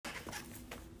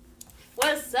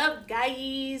What's up,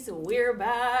 guys? We're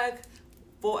back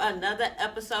for another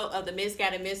episode of the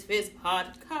Misguided Misfits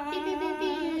podcast.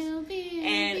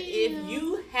 And if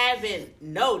you haven't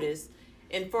noticed,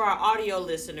 and for our audio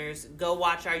listeners, go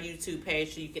watch our YouTube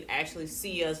page so you can actually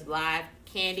see us live,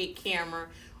 candid camera.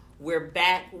 We're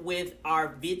back with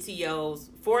our videos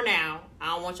for now.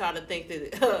 I don't want y'all to think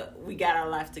that we got our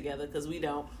life together, because we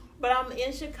don't. But I'm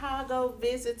in Chicago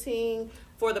visiting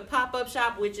for the pop-up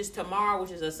shop, which is tomorrow,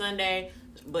 which is a Sunday.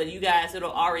 But you guys,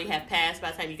 it'll already have passed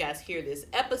by the time you guys hear this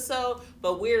episode.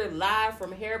 But we're live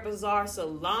from Hair Bazaar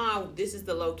Salon. This is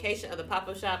the location of the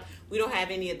pop-up shop. We don't have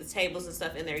any of the tables and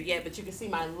stuff in there yet, but you can see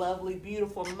my lovely,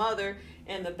 beautiful mother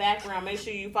in the background. Make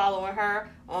sure you following her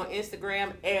on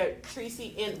Instagram at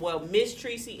Miss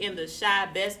Tracy in the Shy,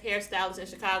 best hairstylist in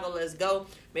Chicago. Let's go.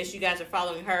 Make sure you guys are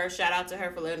following her. Shout out to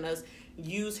her for letting us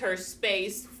use her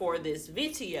space for this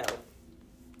video.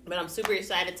 But I'm super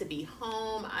excited to be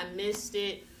home. I missed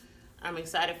it. I'm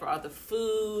excited for all the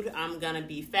food. I'm going to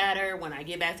be fatter when I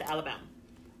get back to Alabama.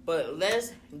 But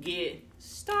let's get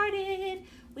started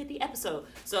with the episode.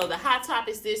 So the hot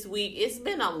topics this week, it's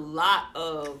been a lot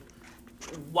of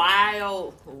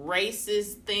wild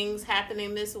racist things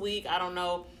happening this week. I don't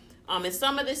know. And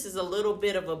some of this is a little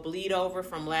bit of a bleed over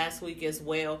from last week as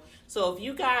well. So if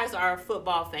you guys are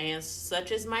football fans,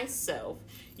 such as myself,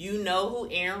 you know who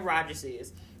Aaron Rodgers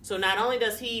is. So not only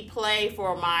does he play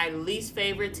for my least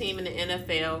favorite team in the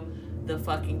NFL, the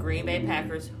fucking Green Bay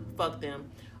Packers, fuck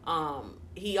them.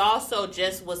 He also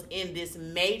just was in this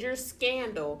major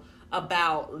scandal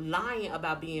about lying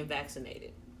about being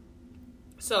vaccinated.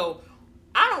 So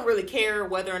I don't really care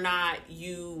whether or not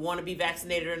you want to be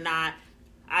vaccinated or not.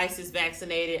 ICE is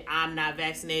vaccinated. I'm not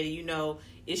vaccinated. You know,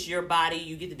 it's your body.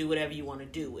 You get to do whatever you want to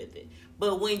do with it.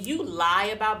 But when you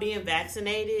lie about being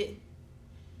vaccinated,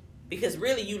 because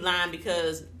really you lying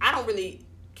because I don't really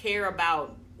care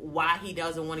about why he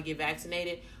doesn't want to get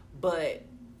vaccinated, but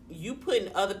you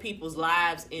putting other people's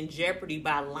lives in jeopardy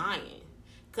by lying.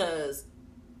 Because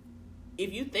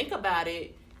if you think about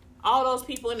it, all those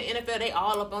people in the NFL, they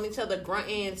all up on each other,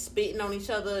 grunting, spitting on each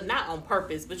other, not on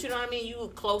purpose, but you know what I mean? You in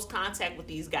close contact with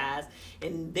these guys,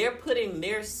 and they're putting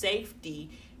their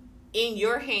safety in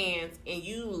your hands, and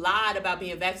you lied about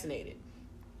being vaccinated.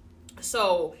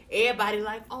 So everybody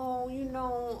like,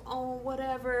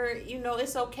 whatever,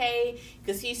 it's okay,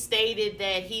 because he stated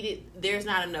that there's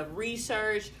not enough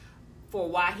research for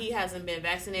why he hasn't been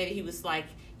vaccinated. He was like,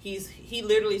 he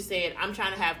literally said, I'm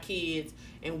trying to have kids,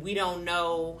 and we don't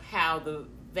know how the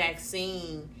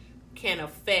vaccine can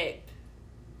affect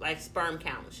like sperm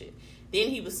count and shit. Then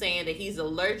he was saying that he's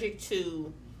allergic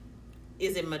to,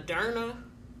 is it Moderna?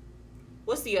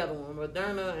 What's the other one?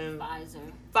 Moderna and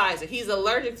Pfizer. He's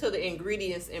allergic to the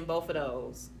ingredients in both of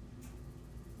those,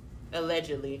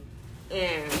 allegedly.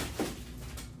 And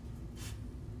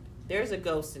there's a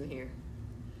ghost in here.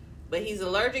 But he's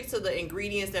allergic to the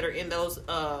ingredients that are in those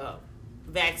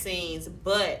vaccines.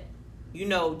 But,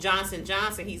 Johnson &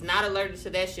 Johnson, he's not allergic to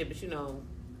that shit. But,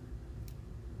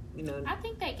 I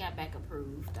think they got back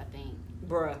approved,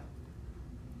 Bruh.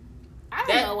 I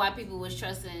don't know why people was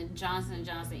trusting Johnson &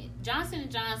 Johnson. Johnson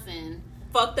 & Johnson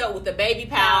fucked up with the baby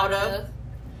powder.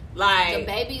 Like, the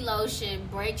baby lotion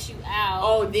breaks you out.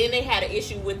 Oh, then they had an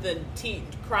issue with the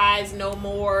cries no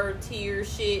more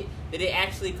tears shit, that it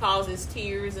actually causes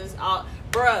tears and all.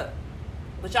 Bruh,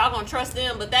 but y'all gonna trust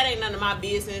them, but that ain't none of my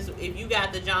business. If you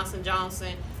got the Johnson &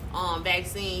 Johnson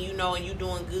vaccine, and you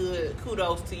doing good,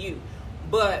 kudos to you.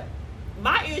 But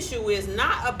my issue is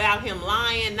not about him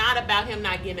lying, not about him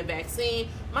not getting a vaccine.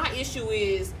 My issue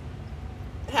is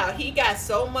how he got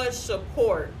so much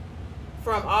support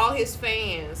from all his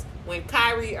fans when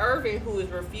Kyrie Irving, who is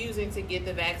refusing to get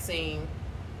the vaccine,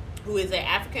 who is an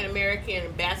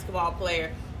African-American basketball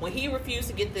player, when he refused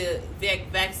to get the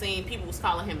vaccine, people was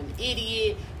calling him an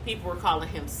idiot. People were calling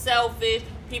him selfish.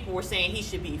 People were saying he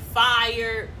should be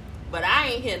fired. But I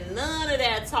ain't hear none of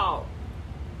that talk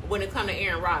when it come to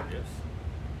Aaron Rodgers.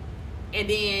 And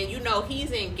then,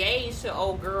 he's engaged to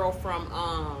old girl from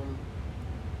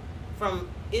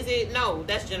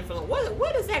that's Jennifer.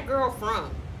 What is that girl from?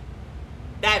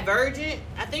 Divergent?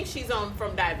 I think she's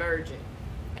from Divergent.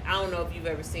 I don't know if you've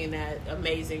ever seen that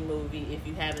amazing movie. If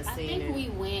you haven't seen it. I think we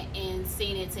went and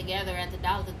seen it together at the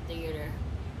Dollar Theater.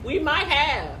 We might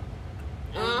have.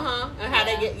 And how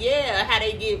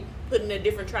they get put in the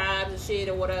different tribes and shit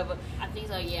or whatever. I think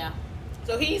so, yeah.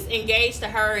 So he's engaged to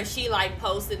her, and she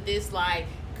posted this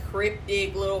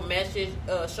cryptic little message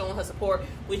showing her support,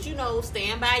 which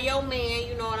stand by your man,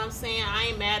 you know what I'm saying? I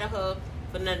ain't mad at her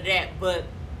for none of that, but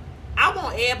I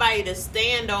want everybody to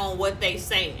stand on what they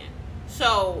saying.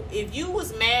 So if you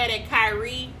was mad at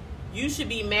Kyrie you should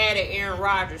be mad at Aaron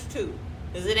Rodgers too,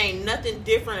 because it ain't nothing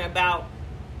different about.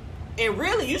 And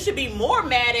really, you should be more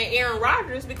mad at Aaron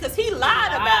Rodgers because he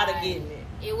lied about it getting it.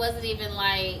 It wasn't even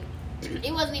like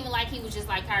he was just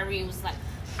like Kyrie and was like,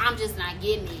 I'm just not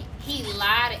getting it. He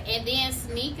lied, and then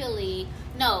sneakily,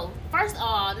 no. First of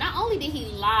all, not only did he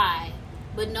lie,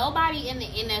 but nobody in the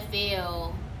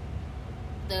NFL,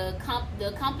 the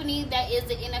company that is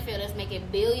the NFL that's making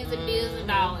billions and billions of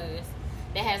dollars,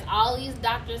 that has all these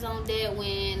doctors on debt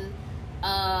when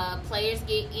players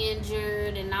get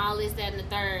injured and all this, that, and the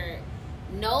third.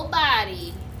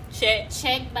 Nobody check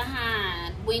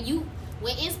behind when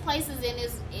it's places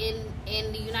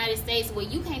in the United States where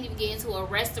you can't even get into a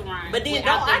restaurant. But then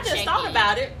I just thought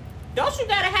about it. Don't you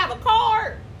gotta have a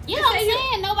card? You know what I'm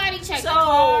saying? Nobody checked the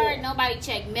card. Nobody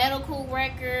checked medical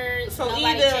records. So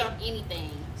nobody checked anything.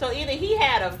 So either he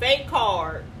had a fake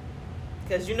card,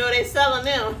 because you know they selling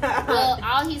them. Well,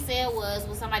 all he said was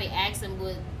when somebody asked him,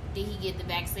 did he get the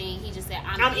vaccine? He just said,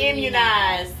 I'm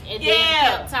immunized. And then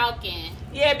kept talking.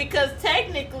 Yeah, because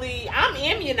technically I'm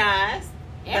immunized.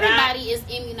 Everybody is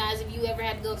immunized if you ever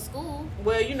had to go to school.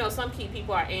 Well, you know, some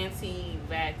people are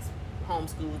anti-vax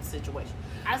homeschooled situation.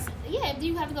 If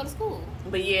you have to go to school.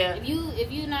 But yeah,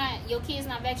 if you not, your kid's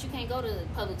not vax, you can't go to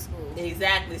public school.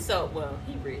 Exactly. So, well,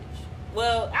 he rich.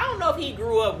 Well, I don't know if he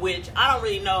grew up rich. I don't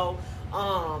really know.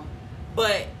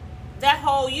 But that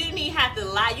whole, you didn't even have to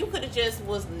lie. You could have just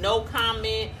was no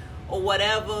comment or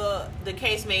whatever the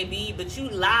case may be, but you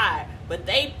lied. But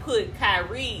they put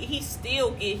Kyrie, he's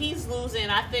losing,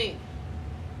 I think,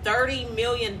 $30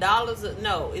 million.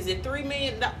 No, is it $3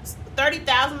 million?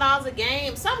 $30,000 a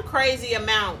game? Some crazy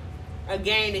amount a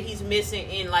game that he's missing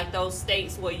in like those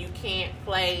states where you can't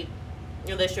play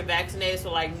unless you're vaccinated.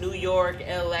 So like New York,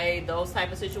 LA, those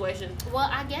type of situations. Well,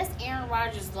 I guess Aaron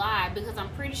Rodgers lied because I'm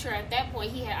pretty sure at that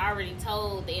point he had already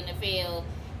told the NFL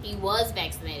he was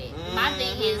vaccinated. My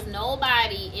thing is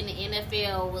nobody in the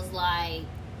NFL was like,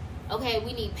 okay,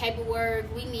 we need paperwork.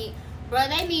 They need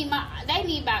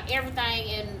about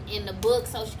everything in the book,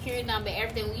 social security number,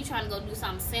 everything. When you trying to go do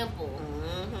something simple,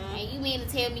 and you mean to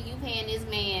tell me you paying this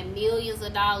man millions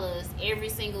of dollars every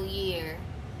single year,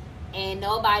 and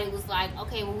nobody was like,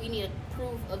 okay, well we need a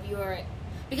proof of your,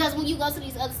 because when you go to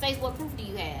these other states, what proof do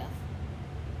you have?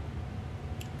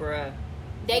 Bruh.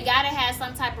 They gotta have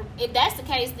some type of. If that's the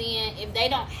case, then if they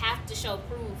don't have to show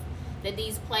proof that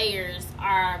these players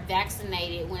are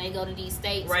vaccinated when they go to these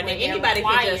states, right? Then anybody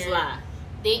can just lie.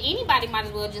 Then anybody might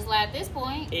as well just lie at this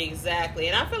point. Exactly,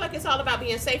 and I feel like it's all about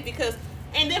being safe because,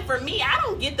 and then for me, I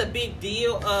don't get the big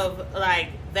deal of like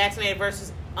vaccinated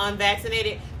versus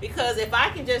unvaccinated, because if I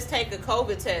can just take a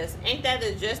COVID test, ain't that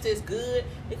just as good?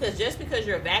 Because just because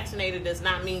you're vaccinated does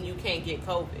not mean you can't get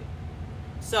COVID.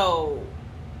 So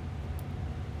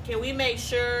can we make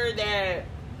sure that,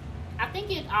 I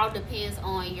think it all depends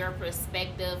on your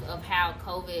perspective of how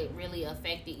COVID really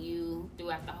affected you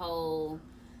throughout the whole,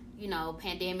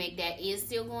 pandemic that is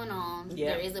still going on.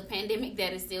 Yeah. There is a pandemic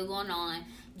that is still going on.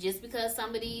 Just because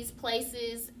some of these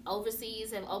places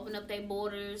overseas have opened up their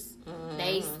borders,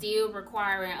 they still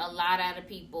requiring a lot out of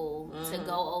people to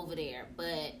go over there.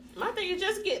 But my thing is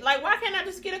just why can't I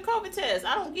just get a COVID test?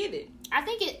 I don't get it. I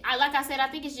think I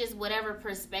think it's just whatever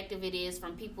perspective it is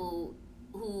from people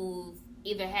who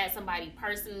either had somebody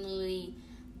personally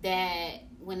that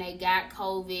when they got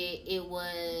COVID, it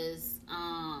was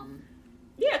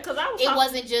because it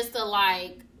wasn't just a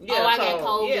I got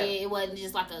COVID. Yeah. It wasn't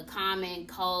just like a common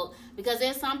cold, because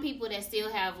there's some people that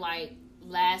still have like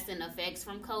lasting effects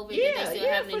from COVID that they still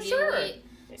having to deal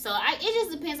with. So it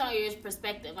just depends on your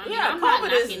perspective. I mean, I'm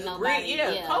not knocking nobody.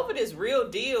 COVID is real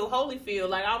deal. Holyfield.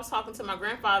 Like I was talking to my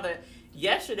grandfather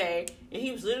yesterday, and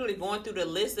he was literally going through the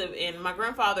list of, and my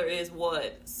grandfather is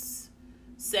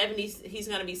 70, he's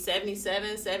going to be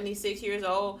 77, 76 years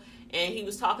old, and he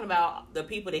was talking about the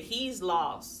people that he's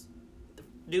lost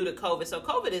due to COVID. So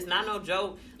COVID is not no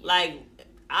joke. Like,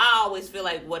 I always feel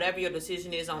like whatever your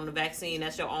decision is on the vaccine,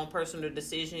 that's your own personal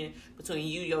decision between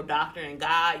you, your doctor, and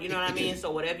God. You know what I mean?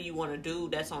 So whatever you want to do,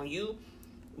 that's on you.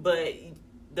 But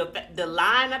the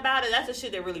line about it, that's the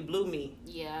shit that really blew me.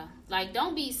 Yeah. Like,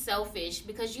 don't be selfish,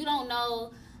 because you don't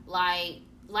know, like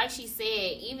she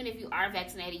said, even if you are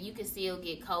vaccinated, you can still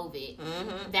get COVID.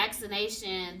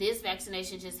 This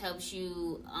vaccination just helps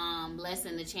you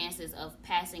lessen the chances of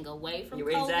passing away from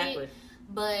COVID. Exactly.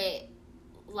 But,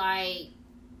 like,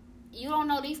 you don't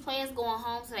know, these players going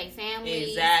home to their families.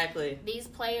 Exactly. These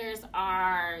players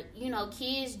are,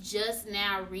 kids just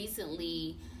now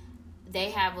recently they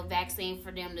have a vaccine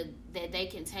for them that they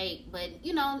can take. But,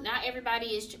 you know, not everybody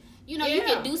is... You know, Yeah. you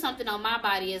can do something on my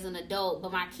body as an adult,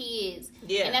 but my kids...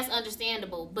 Yeah. And that's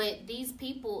understandable. But these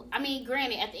people... I mean,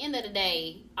 granted, at the end of the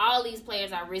day, all these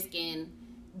players are risking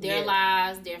their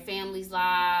lives, their families'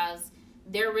 lives.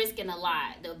 They're risking a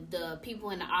lot. The people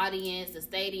in the audience, the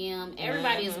stadium,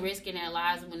 everybody is risking their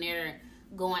lives when they're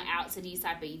going out to these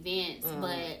type of events.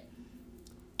 But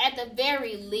at the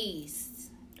very least,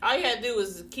 all you gotta do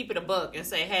is keep it a buck and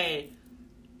say, hey,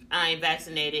 I ain't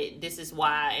vaccinated, this is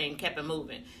why, and kept it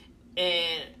moving.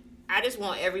 And I just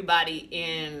want everybody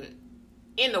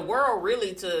in the world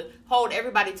really to hold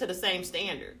everybody to the same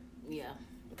standard. Yeah.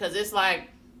 Because it's like,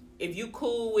 if you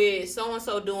cool with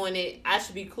so-and-so doing it, I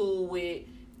should be cool with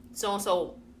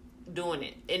so-and-so doing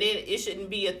it. And it shouldn't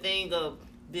be a thing of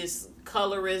this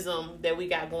colorism that we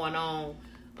got going on,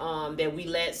 that we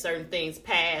let certain things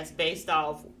pass based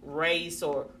off race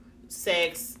or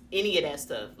sex, any of that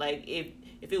stuff. Like,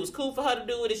 if it was cool for her to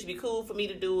do it, it should be cool for me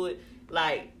to do it,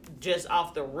 like, just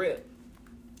off the rip.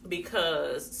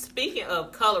 Because, speaking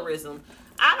of colorism,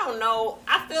 I don't know,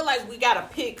 I feel like we got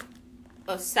to pick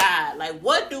aside, like,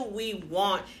 what do we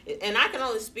want? And I can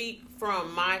only speak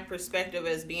from my perspective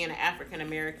as being an African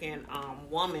American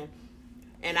woman,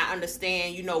 and I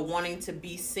understand, you know, wanting to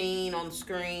be seen on the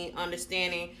screen,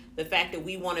 understanding the fact that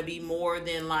we want to be more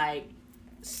than like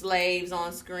slaves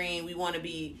on screen. We want to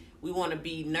be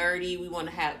nerdy. We want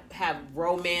to have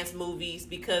romance movies,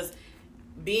 because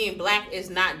being black is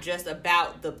not just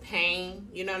about the pain.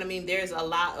 You know what I mean? There's a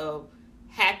lot of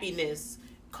happiness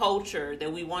culture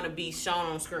that we want to be shown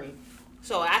on screen.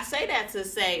 So I say that to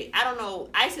say, I don't know,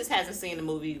 Isis hasn't seen the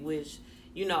movie, which,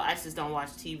 you know, Isis don't watch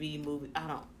TV movies.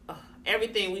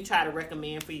 Everything we try to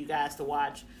recommend for you guys to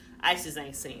watch, Isis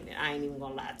ain't seen it. I ain't even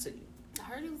gonna lie to you. I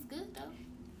heard it was good, though.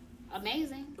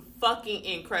 Amazing. Fucking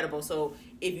incredible. So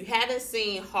if you haven't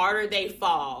seen Harder They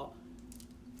Fall,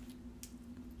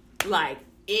 like,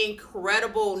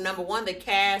 incredible. Number one, the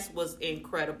cast was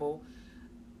incredible.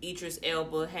 Idris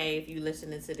Elba, hey, if you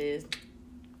listening to this,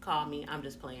 call me. I'm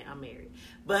just playing. I'm married.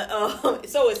 But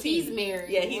so is he. He's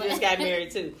married. Yeah, he just got married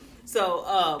too.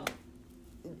 So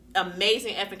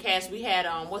amazing effing cast. We had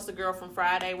what's the girl from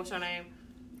Friday? What's her name?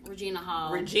 Regina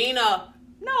Hall. Regina.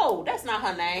 No, that's not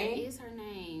her That name. is her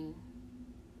name.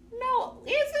 No,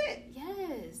 is it?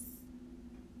 Yes.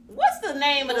 What's the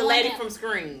name of the The one lady that- from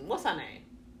Scream? What's her name?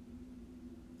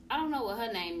 I don't know what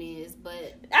her name is,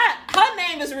 but Her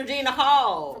name is Regina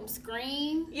Hall. from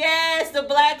Scream. Yes, the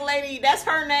black lady. That's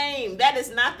her name. That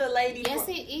is not the lady. Yes,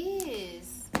 it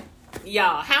is.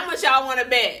 Y'all, how much y'all want to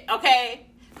bet? Okay,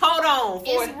 hold on.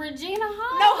 It's Regina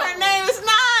Hall. No, her name is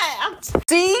not.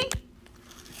 See,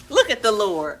 look at the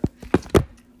Lord.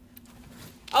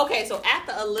 Okay, so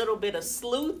after a little bit of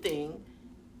sleuthing,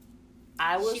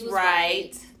 I was She was right.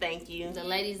 right. Thank you. The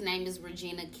lady's name is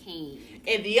Regina King.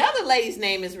 And the other lady's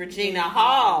name is Regina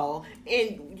Hall.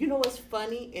 And you know what's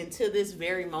funny? Until this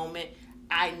very moment,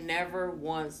 I never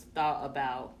once thought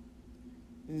about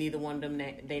neither one of them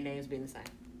their names being the same.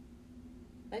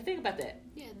 Like, think about that.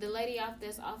 Yeah, the lady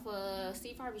that's off a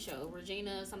Steve Harvey show,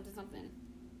 Regina something,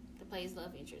 that plays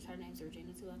love interest. Her name's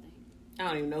Regina too, I think. I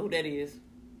don't even know who that is.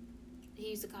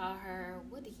 He used to call her,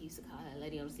 what did he used to call that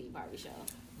lady on the Steve Harvey show?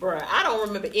 Bruh, I don't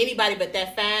remember anybody but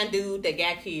that fine dude that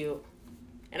got killed.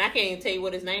 And I can't even tell you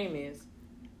what his name is.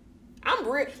 I don't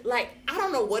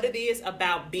know what it is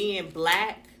about being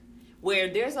black, where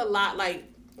there's a lot, like,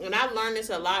 and I learned this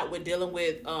a lot with dealing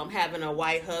with having a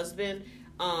white husband.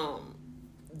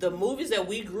 The movies that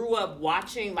we grew up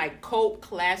watching, like cult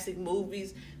classic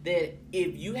movies, that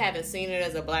if you haven't seen it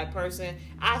as a black person,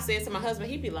 I said to my husband,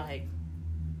 he'd be like,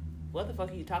 what the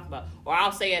fuck are you talking about? Or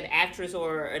I'll say an actress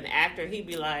or an actor, he'd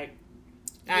be like,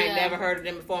 I ain't never heard of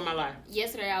them before in my life.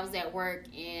 Yesterday I was at work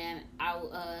and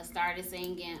I started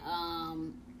singing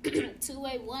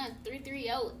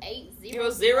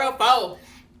 281-330-8004.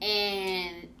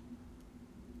 And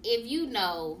if you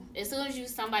know, as soon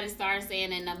as somebody starts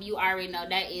saying that number, you already know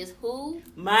that is who?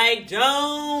 Mike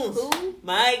Jones. Who?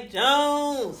 Mike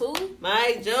Jones. Who?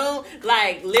 Mike Jones.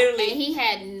 Like, literally. And he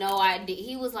had no idea.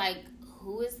 He was like,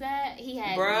 who is that? He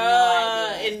had no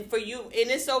idea. And for you,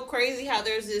 and it's so crazy how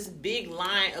there's this big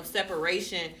line of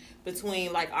separation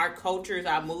between like our cultures,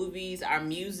 our movies, our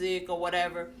music or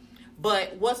whatever.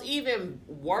 But what's even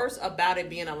worse about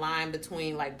it being a line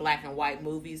between like black and white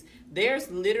movies, there's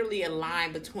literally a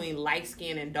line between light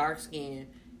skin and dark skin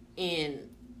in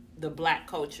the black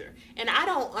culture. And I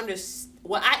don't understand.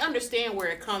 Well, I understand where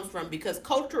it comes from, because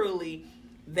culturally,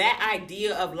 that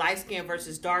idea of light skin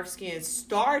versus dark skin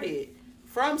started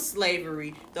from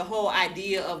slavery. The whole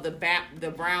idea of the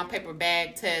brown paper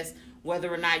bag test,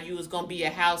 whether or not you was gonna be a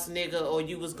house nigga or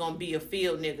you was gonna be a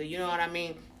field nigga. You know what I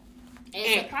mean?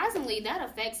 And surprisingly, that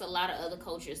affects a lot of other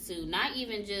cultures too. Not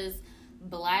even just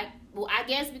black. Well, I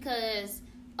guess because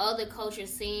other cultures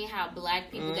seeing how black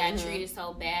people got treated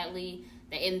so badly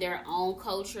that in their own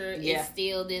culture it's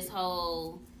still this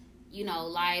whole, you know,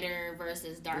 lighter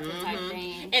versus darker type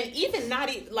thing. And even not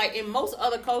like in most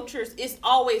other cultures, it's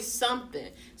always something.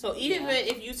 So even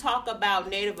if you talk about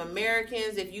Native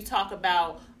Americans, if you talk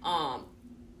about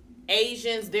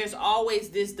Asians, there's always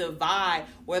this divide,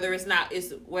 whether it's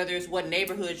what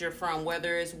neighborhood you're from,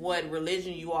 whether it's what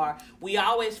religion you are. We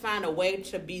always find a way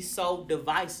to be so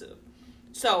divisive.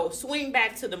 So swing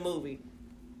back to the movie.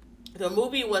 The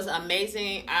movie was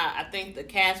amazing. I think the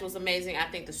cast was amazing. I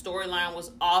think the storyline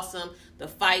was awesome. The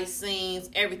fight scenes,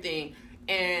 everything.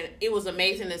 And it was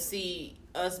amazing to see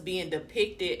us being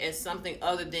depicted as something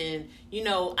other than, you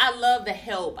know, I love The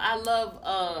Help. I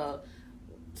love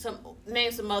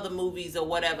name some other movies or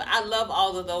whatever. I love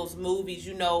all of those movies,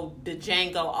 you know, the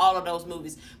Django, all of those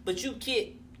movies. But you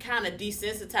get kind of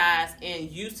desensitized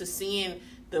and used to seeing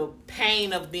the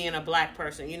pain of being a black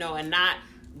person, you know, and not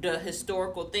the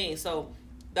historical thing. So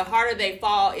The Harder They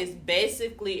Fall is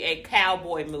basically a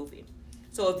cowboy movie.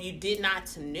 So if you did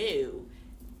not know,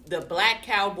 the black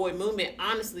cowboy movement,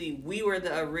 honestly, we were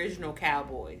the original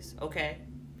cowboys, okay?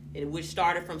 Which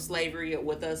started from slavery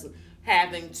with us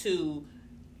having to,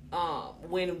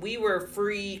 when we were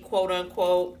free, quote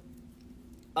unquote,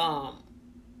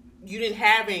 you didn't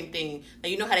have anything. Now,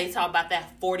 you know how they talk about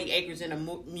that 40 acres in a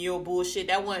mule bullshit?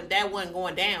 That wasn't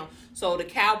going down. So the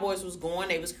cowboys was going.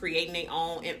 They was creating their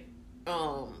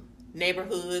own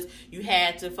neighborhoods. You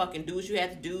had to fucking do what you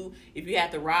had to do. If you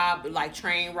had to rob, like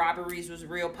train robberies was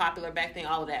real popular back then,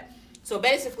 all of that. So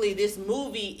basically, this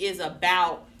movie is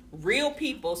about real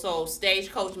people. So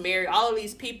Stagecoach Mary, all of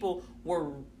these people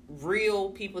were real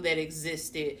people that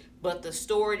existed, but the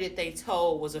story that they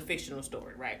told was a fictional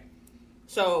story, right?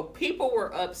 So people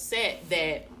were upset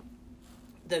that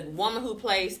the woman who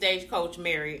played Stagecoach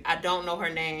Mary, I don't know her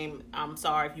name. I'm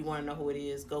sorry if you want to know who it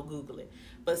is, go Google it.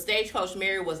 But Stagecoach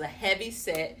Mary was a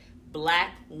heavy-set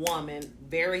black woman,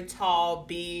 very tall,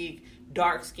 big,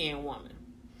 dark-skinned woman.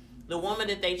 The woman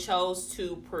that they chose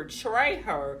to portray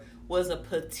her was a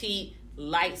petite,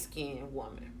 light-skinned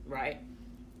woman, right?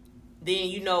 Then,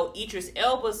 you know, Idris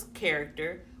Elba's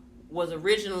character was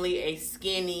originally a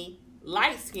skinny,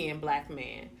 light-skinned black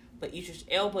man, but Idris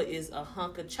Elba is a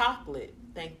hunk of chocolate.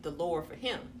 Thank the Lord for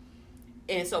him.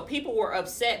 And so people were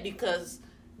upset because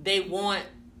they want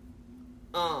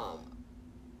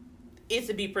it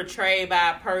to be portrayed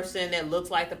by a person that looks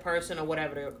like the person or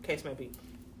whatever the case may be.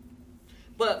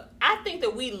 But I think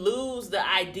that we lose the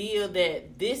idea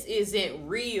that this isn't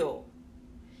real.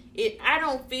 I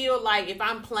don't feel like if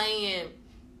I'm playing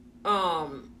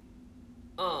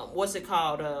what's it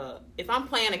called? If I'm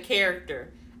playing a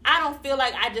character, I don't feel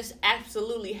like I just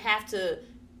absolutely have to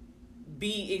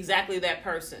be exactly that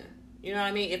person. You know what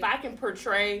I mean? If I can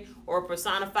portray or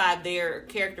personify their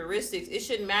characteristics, it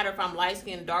shouldn't matter if I'm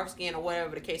light-skinned, dark-skinned, or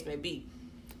whatever the case may be.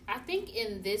 I think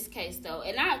in this case, though,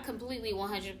 and I completely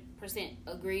 100%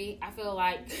 agree, I feel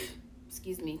like,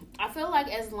 I feel like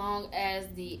as long as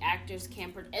the actors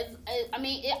can,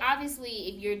 obviously,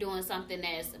 if you're doing something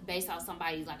that's based on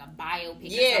somebody's, like a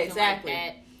biopic or something like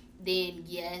that, then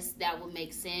yes, that would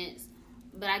make sense.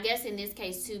 But I guess in this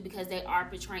case, too, because they are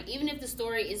portraying, even if the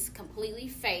story is completely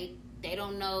fake, they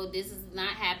don't know this is not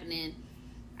happening,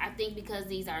 I think because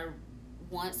these are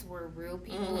once were real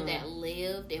people that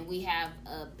lived and we have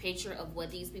a picture of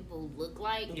what these people look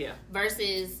like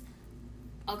versus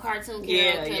a cartoon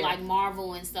character like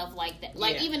Marvel and stuff like that.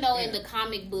 Like, even though in the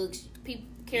comic books,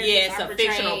 characters are portrayed a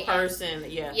fictional person.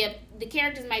 The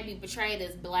characters might be portrayed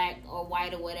as black or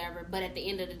white or whatever, but at the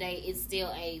end of the day, it's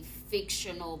still a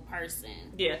fictional person.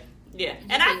 And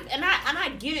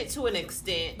I get it to an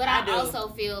extent, but I also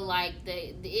feel like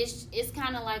it's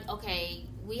kind of like, okay,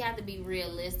 we have to be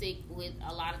realistic with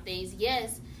a lot of things.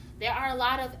 Yes, there are a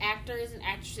lot of actors and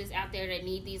actresses out there that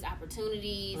need these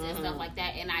opportunities and stuff like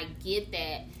that, and I get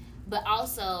that. But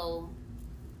also,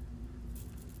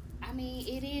 I mean,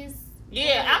 it is.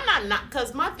 I'm not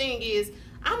because my thing is,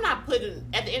 I'm not putting,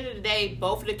 at the end of the day,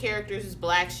 both of the characters is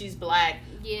black, she's black,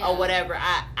 or whatever.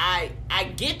 I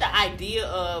get the idea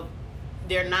of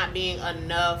there not being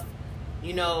enough,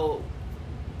 you know,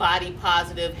 body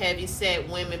positive, heavy set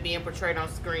women being portrayed on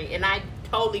screen, and I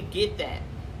totally get that.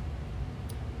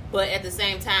 But at the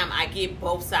same time, I get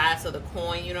both sides of the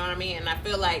coin, you know what I mean? And I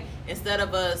feel like instead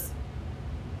of us,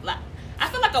 like, I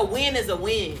feel like a win is a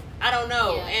win. I don't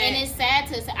know. And it's sad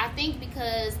to say, I think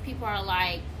because people are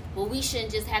like, well, we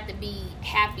shouldn't just have to be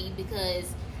happy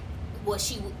because well,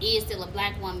 she is still a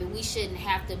black woman. We shouldn't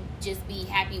have to just be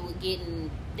happy with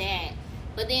getting that.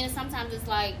 But then sometimes it's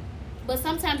like, but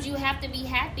sometimes you have to be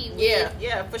happy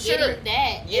with for sure. getting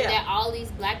that. Yeah. And that all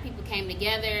these black people came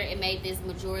together and made this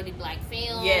majority black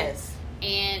film. Yes.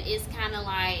 And it's kind of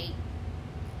like,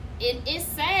 it's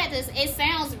sad. It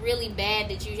sounds really bad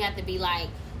that you have to be like,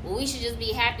 well, we should just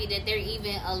be happy that they're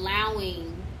even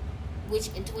allowing, which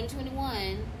in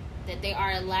 2021, that they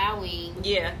are allowing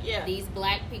these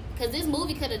black people. Because this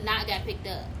movie could have not got picked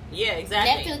up. Yeah,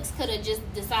 exactly. Netflix could have just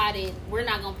decided, we're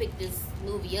not going to pick this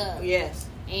movie up. Yes.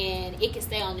 And it can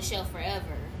stay on the shelf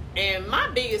forever. And my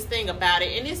biggest thing about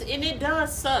it, and it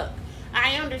does suck.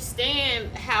 I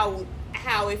understand how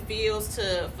it feels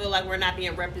to feel like we're not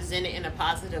being represented in a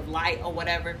positive light or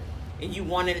whatever, and you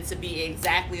wanted it to be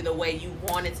exactly the way you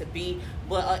want it to be.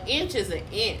 But an inch is an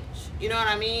inch. You know what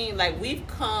I mean? Like, we've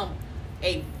come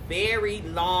a very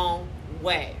long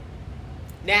way.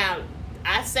 Now,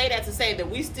 I say that to say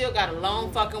that we still got a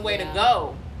long fucking way to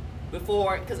go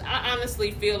before, because I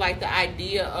honestly feel like the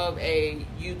idea of a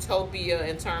utopia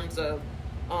in terms of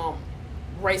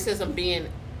racism being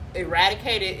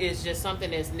eradicated is just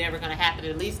something that's never going to happen,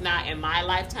 at least not in my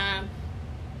lifetime.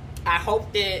 I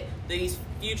hope that these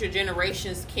future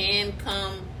generations can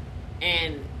come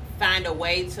and find a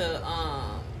way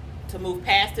to move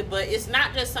past it, but it's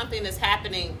not just something that's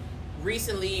happening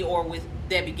recently or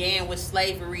that began with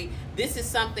slavery. This is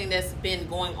something that's been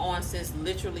going on since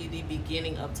literally the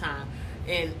beginning of time,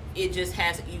 and it just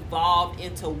has evolved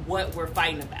into what we're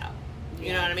fighting about.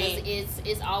 You know what I mean?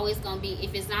 It's always going to be,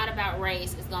 if it's not about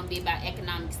race, it's going to be about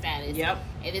economic status. Yep.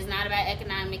 If it's not about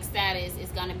economic status,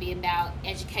 it's going to be about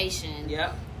education.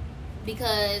 Yep.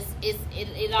 Because it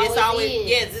always is.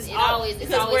 Yes, it's always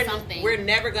something. We're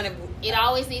never going to... It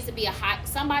always needs to be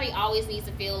somebody always needs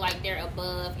to feel like they're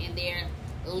above and they're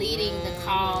leading the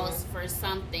cause for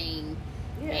something.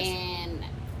 Yes. And...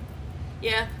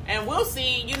 yeah, and we'll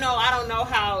see. You know, I don't know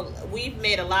how... we've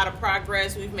made a lot of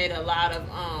progress. We've made a lot of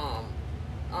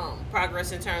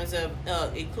progress in terms of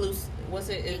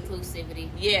inclusivity.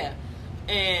 Yeah,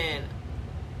 and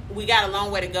we got a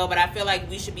long way to go, but I feel like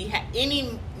we should be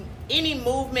any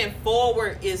movement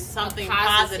forward is something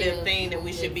positive thing that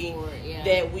we should be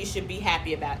that we should be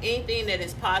happy about. Anything that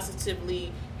is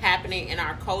positively happening in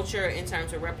our culture in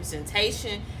terms of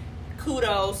representation,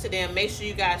 kudos to them. Make sure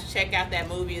you guys check out that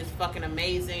movie. It's fucking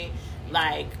amazing.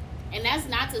 Like, and that's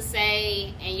not to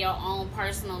say in your own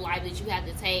personal life that you have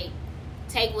to take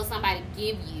what somebody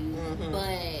give you,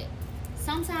 but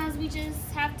sometimes we just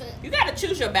have to. You gotta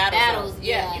choose your battles.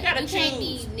 Yeah, you gotta choose. You can't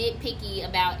be nitpicky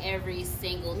about every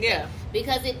single thing. Yeah,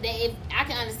 because if I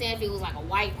can understand if it was like a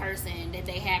white person that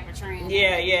they had portraying.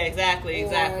 Yeah, exactly.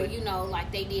 Or you know,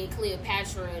 like they did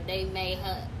Cleopatra, they made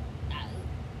her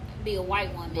be a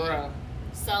white woman. Bruh.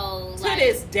 So to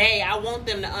this day, I want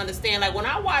them to understand. Like, when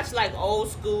I watch like old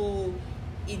school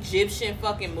Egyptian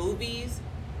fucking movies.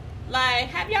 Like,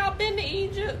 have y'all been to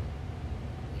Egypt?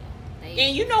 Yeah,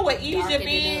 and you know what Egypt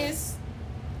is?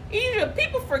 Egypt,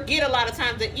 people forget a lot of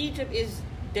times that Egypt is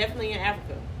definitely in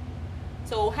Africa.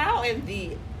 So how in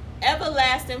the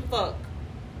everlasting fuck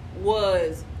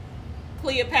was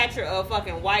Cleopatra a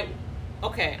fucking white?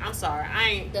 Okay, I'm sorry. I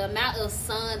ain't... the amount of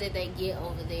sun that they get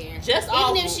over there. Just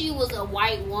even if she was a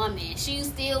white woman, she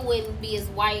still wouldn't be as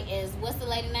white as, what's the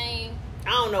lady name? I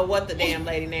don't know what the damn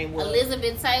lady name was.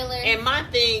 Elizabeth Taylor. And my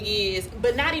thing is,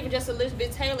 but not even just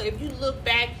Elizabeth Taylor. If you look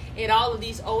back at all of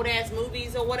these old ass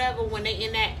movies or whatever, when they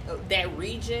in that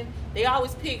region, they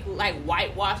always pick like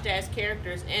whitewashed ass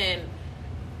characters. And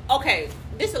okay,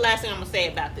 this is the last thing I'm gonna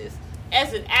say about this.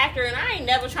 As an actor, and I ain't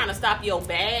never trying to stop your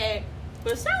bag,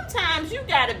 but sometimes you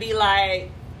gotta be like,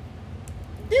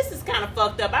 this is kind of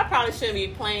fucked up. I probably shouldn't be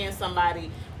playing somebody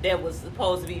that was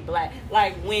supposed to be black.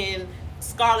 Like when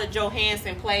Scarlett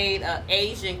Johansson played an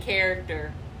Asian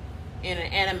character in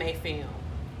an anime film.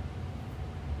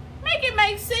 Make it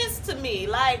make sense to me.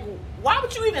 Like, why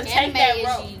would you even take that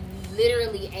role? Anime is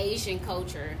literally Asian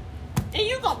culture. And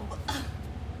you go...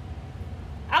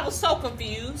 I was so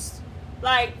confused.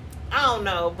 Like, I don't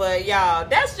know. But, y'all,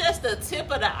 that's just the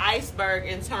tip of the iceberg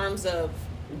in terms of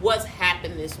what's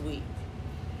happened this week.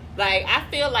 Like, I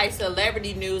feel like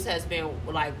celebrity news has been,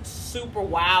 like, super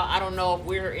wild. I don't know if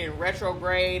we're in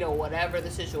retrograde or whatever the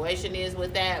situation is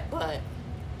with that, but...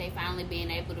 they finally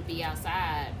being able to be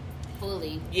outside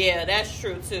fully. Yeah, that's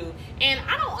true, too. And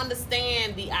I don't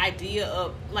understand the idea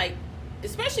of, like,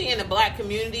 especially in the black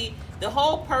community, the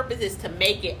whole purpose is to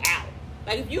make it out.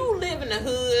 Like, if you live in the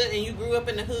hood and you grew up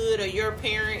in the hood or your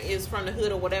parent is from the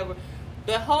hood or whatever,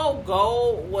 the whole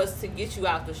goal was to get you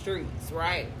out the streets,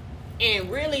 right?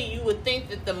 And really, you would think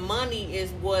that the money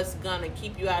is what's gonna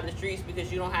keep you out of the streets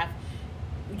because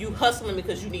you hustling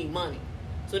because you need money.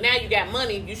 So now you got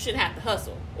money, you shouldn't have to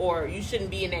hustle, or you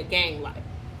shouldn't be in that gang life.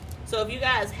 So if you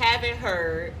guys haven't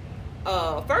heard,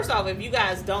 first off, if you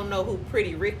guys don't know who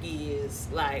Pretty Ricky is,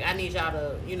 like, I need y'all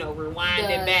to, rewind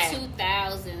it back.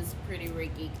 2000s Pretty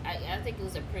Ricky. I think it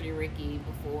was a Pretty Ricky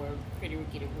before Pretty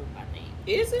Ricky the group, I think.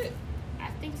 Is it?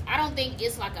 I don't think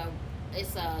it's like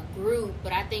it's a group,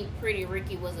 but I think Pretty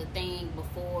Ricky was a thing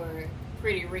before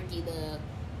Pretty Ricky the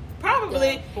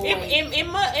Probably. The boy.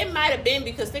 It might have been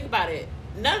because, think about it,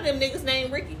 none of them niggas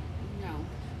named Ricky. No.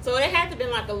 So it had to been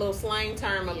like a little slang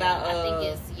term about. I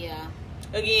think it's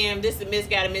Again, this is the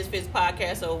Misguided Misfits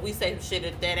podcast, so if we say some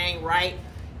shit that ain't right,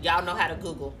 y'all know how to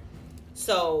Google.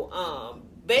 So,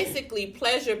 basically,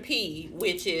 Pleasure P,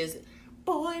 which is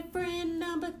boyfriend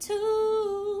number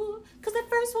 2, because the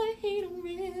first one, he don't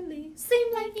really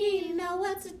seem like he know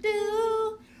what to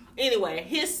do. Anyway,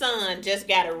 his son just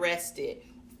got arrested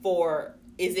for,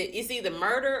 it's either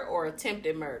murder or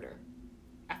attempted murder.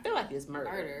 I feel like it's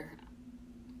murder.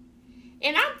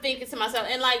 And I'm thinking to myself,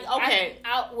 and like, okay.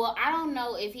 I don't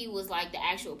know if he was like the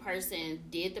actual person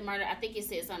did the murder. I think it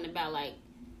said something about like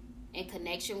in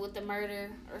connection with the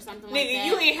murder or something like that. Nigga,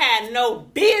 you ain't had no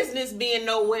business being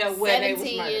nowhere where they was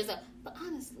murdered. 17 years old. But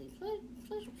honestly,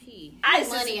 Pleasure P.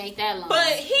 Money ain't that long. But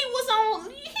he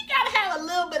gotta have a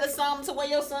little bit of something to where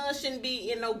your son shouldn't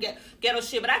be in no ghetto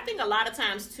shit. But I think a lot of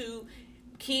times too,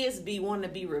 kids be wanting to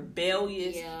be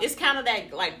rebellious. Yeah. It's kind of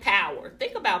that like Power.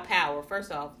 Think about Power.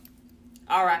 First off,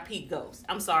 R.I.P. Ghost.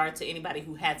 I'm sorry to anybody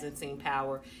who hasn't seen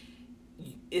Power.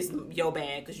 It's your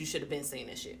bad because you should have been seeing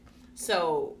this shit.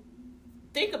 So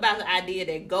think about the idea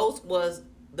that Ghost was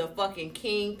the fucking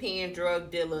kingpin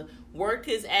drug dealer, worked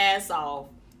his ass off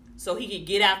so he could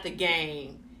get out the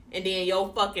game, and then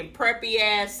your fucking preppy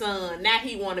ass son, now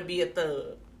he want to be a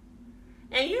thug.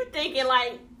 And you thinking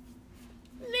like,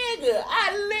 nigga,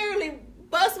 I literally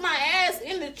bust my ass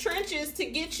in the trenches to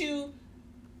get you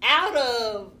out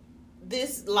of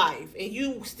this life, and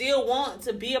you still want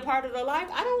to be a part of the life?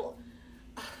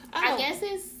 I guess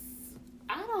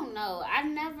I don't know. I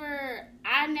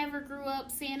never grew up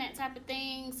seeing that type of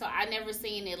thing, so I never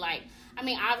seen it like, I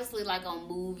mean, obviously like on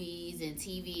movies and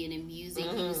TV and in music,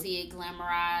 you see it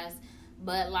glamorized,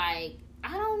 but like,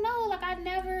 I don't know, like I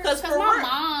never, because my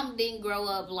mom didn't grow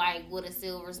up like with a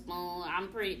silver spoon. I'm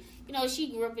pretty,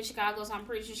 she grew up in Chicago, so I'm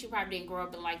pretty sure she probably didn't grow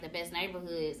up in like the best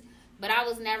neighborhoods, but I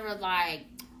was never like,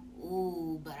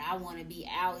 ooh, but I want to be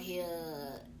out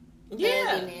here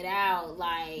thugging it out,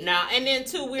 like. Now, and then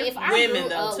too, we're women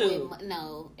though too.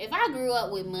 If I grew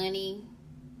up with money,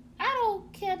 I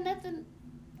don't care nothing.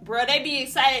 Bro, they be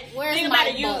excited. Where's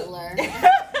Mike Butler?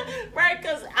 Right,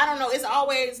 because I don't know. It's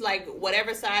always like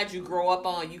whatever side you grow up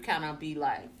on, you kind of be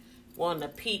like wanting to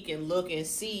peek and look and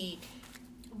see.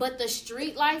 But the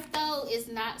street life though is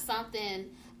not something.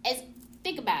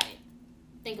 Think about it.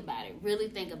 Really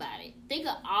think about it. Think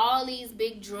of all these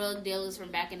big drug dealers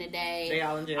from back in the day. They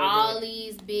all in jail. All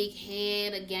these big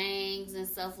head of gangs and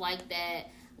stuff like that.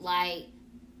 Like,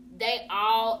 they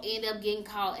all end up getting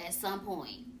caught at some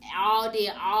point. All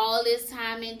did all this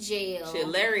time in jail. Shit,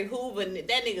 Larry Hoover,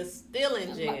 that nigga's still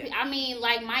in jail. I mean,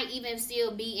 like, might even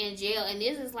still be in jail. And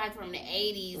this is like from the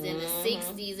 80s and the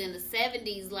 60s and the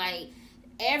 70s. Like,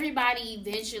 everybody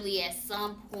eventually at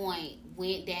some point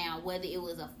went down, whether it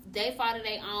was they fought of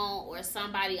their own or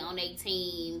somebody on their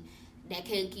team that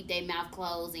couldn't keep their mouth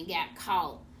closed and got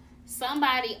caught.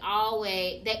 Everybody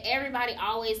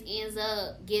always ends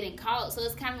up getting caught. So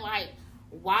it's kind of like,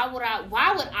 why would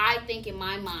I think in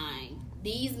my mind,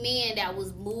 these men that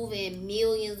was moving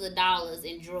millions of dollars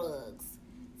in drugs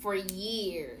for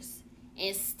years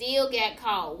and still got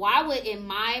caught, why would, in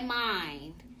my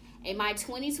mind, in my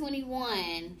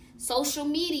 2021 social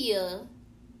media,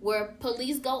 where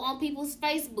police go on people's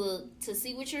Facebook to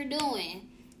see what you're doing,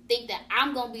 think that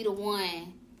I'm going to be the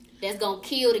one that's going to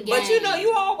kill the game? But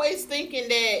you always thinking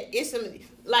that it's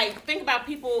like, think about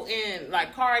people in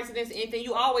like car accidents, anything.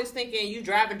 You always thinking you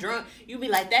driving drunk, you be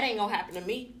like, that ain't going to happen to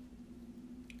me.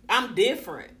 I'm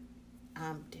different.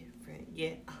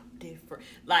 Yeah, I'm different.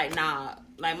 Like, nah.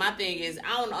 Like, my thing is,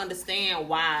 I don't understand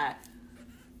why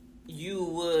you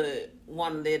would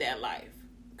want to live that life.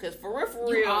 Because for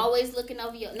real, you always looking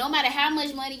over no matter how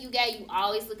much money you got, you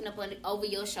always looking up over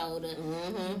your shoulder.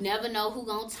 You never know who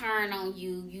gonna turn on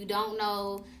you. You don't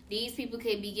know. These people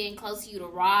could be getting close to you to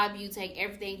rob you, take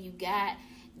everything you got.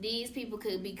 These people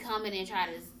could be coming and try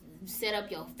to set up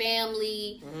your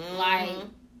family. Like,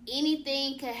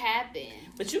 anything could happen.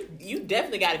 But you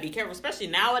definitely got to be careful, especially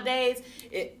nowadays.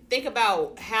 Think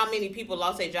about how many people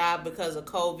lost their job because of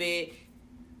COVID.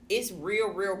 it's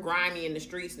real grimy in the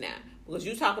streets now. Because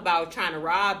you talk about trying to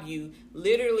rob you.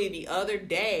 Literally the other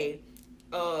day,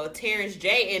 Terrence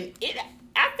J. And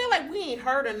I feel like we ain't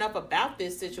heard enough about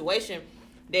this situation.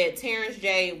 That Terrence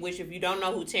J., which if you don't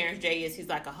know who Terrence J. is, he's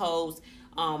like a host.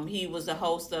 He was the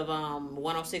host of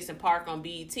 106 and Park on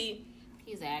BET.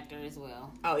 He's an actor as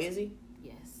well. Oh, is he?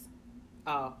 Yes.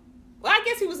 Oh. Well, I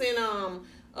guess he was in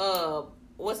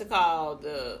what's it called?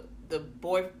 The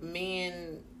boy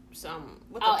men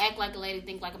Act Like a Lady,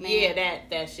 Think Like a Man. Yeah,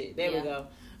 that shit. There we go.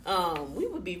 We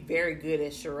would be very good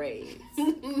at charades.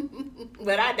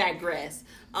 But I digress.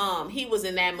 He was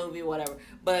in that movie, whatever.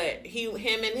 But him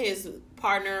and his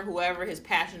partner, whoever, his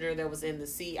passenger that was in the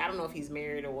seat, I don't know if he's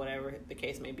married or whatever the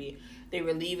case may be. They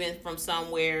were leaving from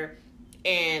somewhere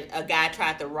and a guy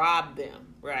tried to rob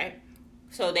them, right?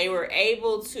 So they were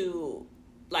able to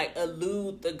like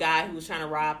elude the guy who was trying to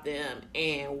rob them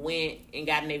and went and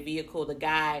got in their vehicle. The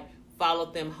guy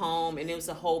followed them home and it was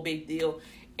a whole big deal.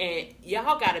 And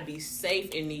y'all got to be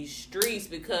safe in these streets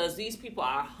because these people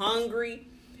are hungry.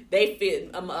 They feel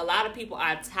a lot of people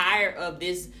are tired of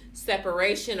this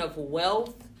separation of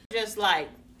wealth. Just like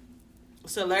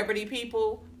celebrity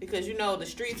people, because you know the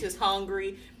streets is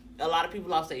hungry. A lot of people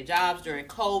lost their jobs during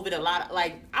COVID.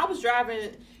 I was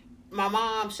driving. My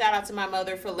mom, shout out to my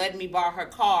mother for letting me borrow her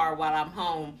car while I'm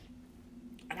home.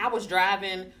 And I was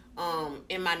driving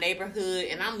in my neighborhood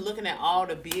and I'm looking at all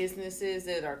the businesses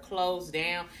that are closed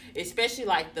down, especially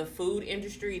like the food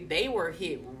industry. They were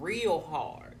hit real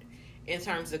hard in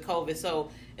terms of COVID. So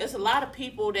there's a lot of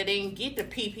people that didn't get the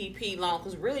PPP loan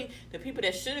because really the people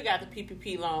that should have got the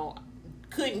PPP loan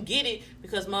couldn't get it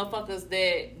because motherfuckers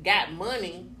that got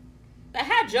money. Like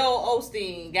how Joel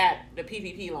Osteen got the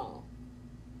PPP loan.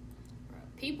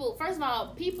 People, first of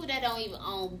all, people that don't even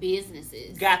own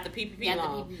businesses got the PPP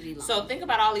loan. So think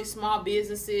about all these small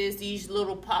businesses, these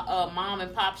little mom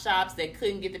and pop shops that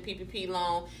couldn't get the PPP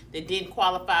loan, that didn't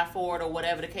qualify for it or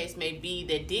whatever the case may be,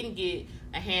 that didn't get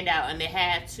a handout and they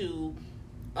had to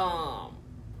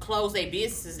close their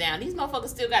businesses down. These motherfuckers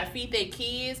still got to feed their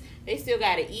kids. They still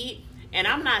got to eat. And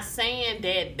I'm not saying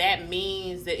that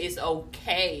means that it's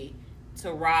okay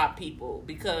to rob people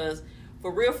because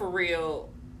for real,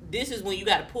 this is when you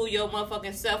got to pull your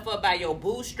motherfucking self up by your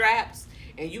bootstraps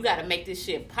and you got to make this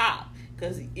shit pop.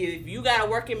 Because if you got to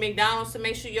work at McDonald's to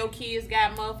make sure your kids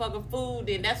got motherfucking food,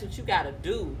 then that's what you got to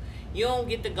do. You don't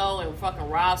get to go and fucking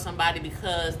rob somebody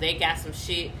because they got some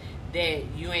shit that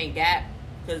you ain't got.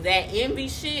 Because that envy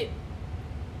shit,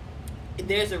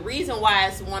 there's a reason why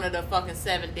it's one of the fucking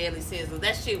 7 deadly sins. Because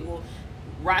that shit will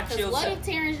rock your... What if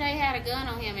Terrence J had a gun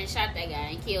on him and shot that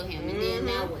guy and killed him? And then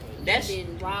now what? You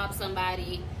didn't rob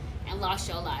somebody and lost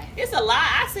your life. It's a lot.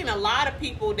 I've seen a lot of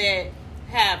people that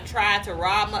have tried to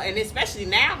rob, and especially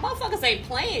now, motherfuckers ain't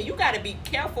playing. You got to be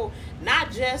careful,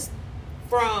 not just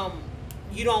from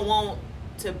you don't want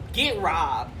to get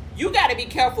robbed. You got to be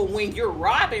careful when you're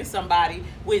robbing somebody,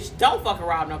 which don't fucking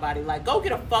rob nobody. Like, go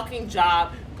get a fucking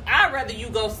job. I'd rather you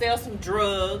go sell some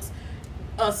drugs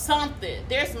or something.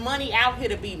 There's money out here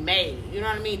to be made. You know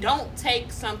what I mean? Don't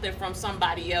take something from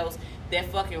somebody else that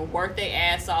fucking work their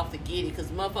ass off to get it. Because,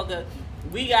 motherfucker,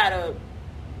 we gotta...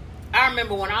 I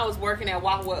remember when I was working at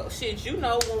Waffle House. Shit, you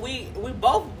know, when we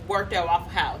both worked at Waffle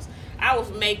House, I was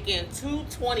making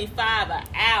 $2.25 an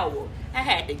hour. I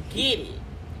had to get it.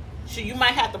 So you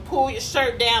might have to pull your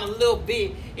shirt down a little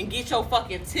bit and get your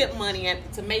fucking tip money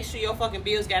to make sure your fucking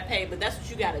bills got paid. But that's what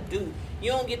you gotta do.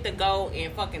 You don't get to go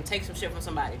and fucking take some shit from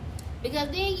somebody. Because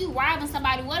then you robbing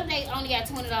somebody. What if they only got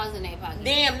 $20 in their pocket?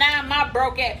 Damn, now my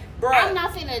broke ass, bro. I'm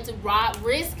not finna to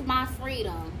risk my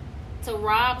freedom to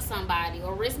rob somebody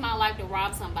or risk my life to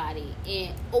rob somebody.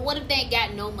 Or what if they ain't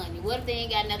got no money? What if they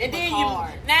ain't got nothing but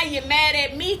cards? Now you're mad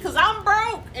at me because I'm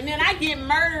broke. And then I get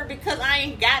murdered because I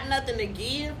ain't got nothing to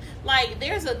give. Like,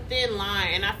 there's a thin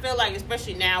line. And I feel like,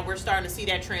 especially now, we're starting to see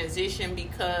that transition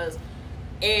because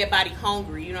everybody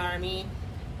hungry. You know what I mean?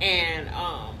 And,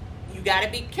 you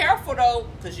gotta be careful though,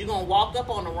 because you're gonna walk up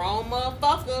on the wrong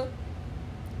motherfucker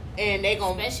and they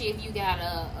gonna... Especially if you got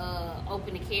a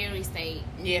open to carry state.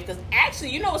 Yeah, because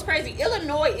actually, you know what's crazy?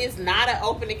 Illinois is not an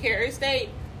open to carry state,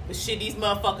 but shit, these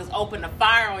motherfuckers open the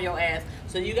fire on your ass.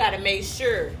 So you gotta make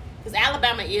sure, because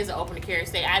Alabama is an open to carry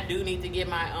state. I do need to get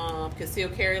my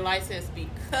concealed carry license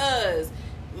because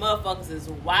motherfuckers is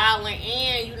wilding,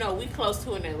 and you know we close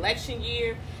to an election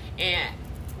year. And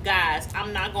guys,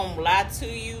 I'm not gonna lie to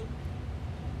you.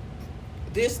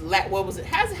 What was it?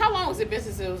 How long was it been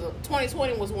since it was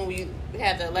 2020 was when we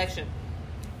had the election?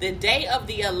 The day of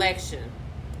the election,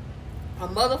 a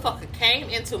motherfucker came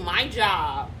into my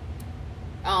job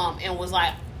and was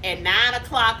like, at 9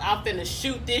 o'clock, I'm finna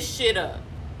shoot this shit up.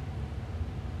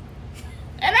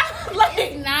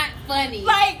 funny.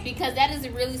 Like, because that is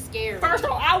really scary. First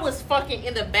of all, I was fucking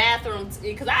in the bathroom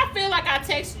because I feel like I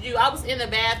texted you. I was in the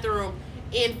bathroom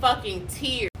in fucking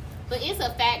tears. But it's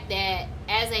a fact that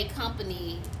as a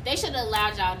company, they should have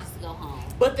allowed y'all just to go home.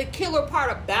 But the killer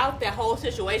part about that whole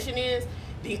situation is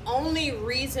the only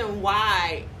reason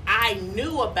why I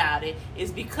knew about it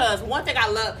is because one thing I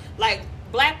love, like,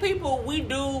 black people, we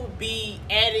do be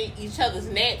at each other's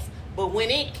necks, but when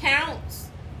it counts,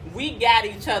 we got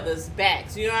each other's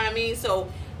backs. You know what I mean? So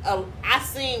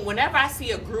whenever I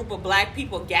see a group of black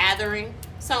people gathering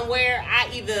somewhere, I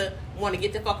either want to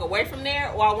get the fuck away from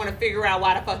there or I want to figure out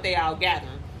why the fuck they all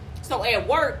gathering. So at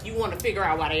work, you want to figure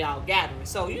out why they all gathering.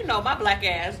 So, you know, my black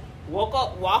ass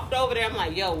walked over there. I'm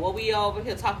like, yo, what we over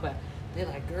here talking about? They're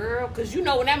like, girl, because you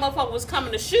know when that motherfucker was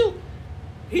coming to shoot,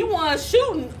 he wasn't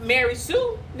shooting Mary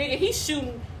Sue. Nigga, he's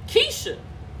shooting Keisha.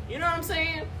 You know what I'm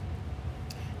saying?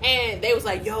 And they was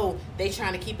like, yo, they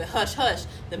trying to keep it hush-hush.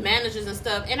 The managers and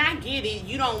stuff. And I get it.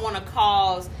 You don't want to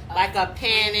cause, like, a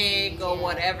panic or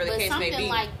whatever the case may be. Something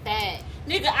like that.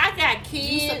 Nigga, I got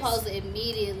kids. You supposed to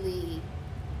immediately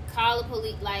call the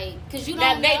police, like, because you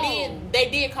don't know. They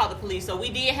did call the police. So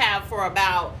we did have, for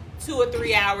about 2 or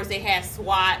 3 hours, they had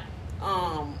SWAT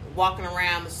walking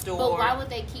around the store. But why would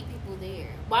they keep people there?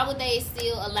 Why would they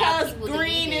still allow people to be there? Because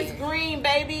green is green,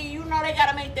 baby. You know they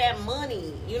gotta make that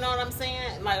money. You know what I'm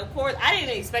saying? Like, of course, I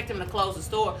didn't expect them to close the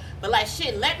store. But, like,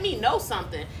 shit, let me know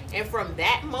something. And from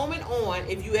that moment on,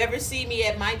 if you ever see me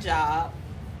at my job,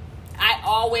 I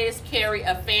always carry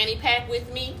a fanny pack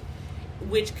with me,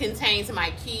 which contains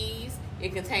my keys.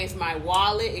 It contains my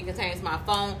wallet. It contains my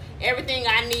phone. Everything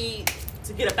I need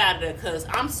to get up out of there. Because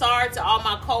I'm sorry to all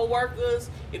my co-workers.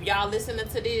 If y'all listening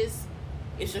to this,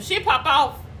 if some shit pop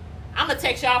off, I'm going to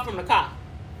text y'all from the car.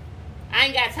 I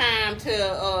ain't got time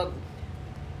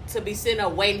to be sitting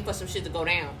up waiting for some shit to go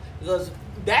down. Because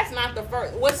that's not the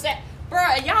first. What's that?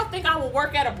 Bruh, y'all think I would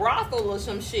work at a brothel or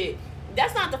some shit.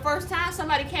 That's not the first time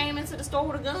somebody came into the store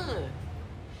with a gun.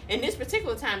 And this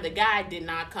particular time, the guy did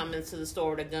not come into the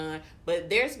store with a gun. But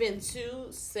there's been 2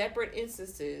 separate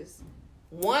instances.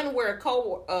 One where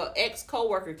a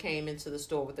ex-coworker came into the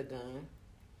store with a gun.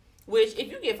 Which, if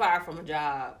you get fired from a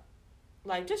job,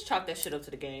 like, just chalk that shit up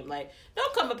to the game. Like,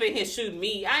 don't come up in here shooting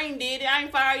me. I ain't did it. I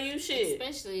ain't fire you. Shit.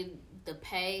 Especially the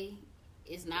pay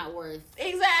is not worth.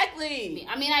 Exactly.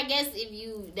 I mean, I guess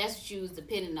if that's what you was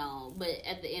depending on. But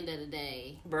at the end of the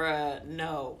day. Bruh,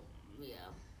 no. Yeah.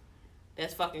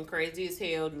 That's fucking crazy as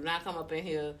hell. Do not come up in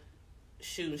here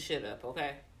shooting shit up,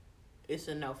 okay? It's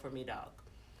a no for me, dog.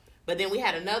 But then we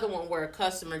had another one where a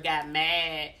customer got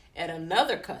mad at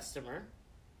another customer.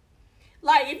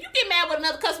 Like, if you get mad with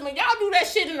another customer, y'all do that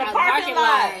shit in the parking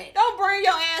lot. Don't bring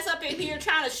your ass up in here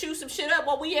trying to shoot some shit up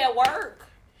while we at work.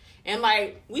 And,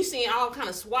 like, we seen all kind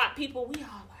of SWAT people. We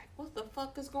all like, what the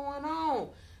fuck is going on?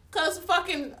 Because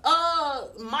fucking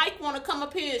Mike want to come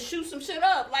up here and shoot some shit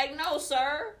up. Like, no,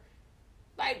 sir.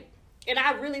 Like, and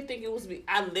I really think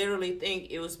I literally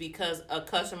think it was because a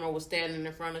customer was standing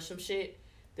in front of some shit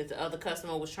that the other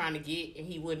customer was trying to get and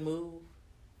he wouldn't move.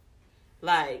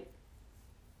 Like,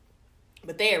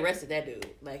 but they arrested that dude.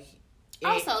 Like,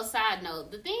 also, side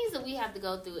note, the things that we have to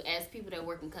go through as people that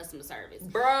work in customer service.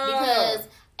 Bro. Because,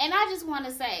 and I just want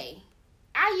to say,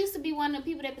 I used to be one of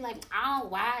the people that be like, oh,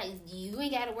 why? You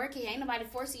ain't got to work here. Ain't nobody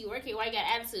forcing you to work here. Why you got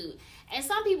attitude? And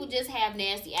some people just have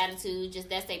nasty attitude. Just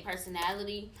that's their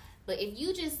personality. But if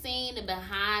you just seen the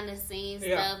behind the scenes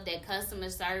stuff that customer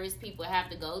service people have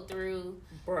to go through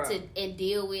and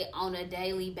deal with on a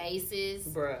daily basis,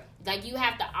 like, you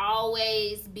have to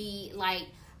always be like,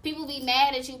 people be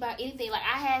mad at you about anything. Like,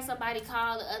 I had somebody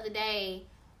call the other day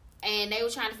and they were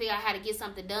trying to figure out how to get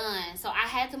something done. So I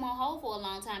had them on hold for a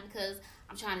long time because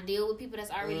I'm trying to deal with people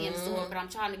that's already in the store, but I'm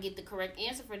trying to get the correct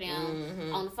answer for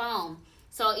them on the phone.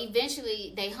 So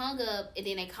eventually they hung up and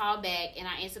then they called back and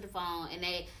I answered the phone and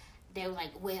they were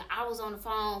like, well, I was on the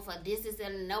phone for this,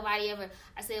 and nobody ever.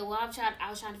 I said, well, I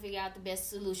was trying to figure out the best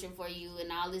solution for you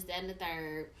and all this, that, and the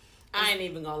third. I ain't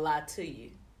even gonna lie to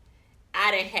you.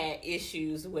 I done had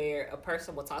issues where a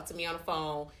person will talk to me on the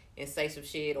phone and say some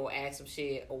shit or ask some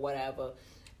shit or whatever,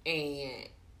 and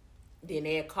then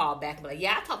they'll call back and be like,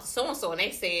 yeah, I talked to so-and-so and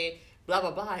they said blah,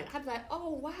 blah, blah. And I'd be like, oh,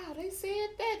 wow, they said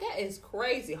that? That is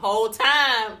crazy. Whole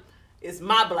time, it's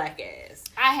my black ass.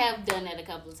 I have done that a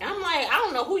couple of times. I'm like, I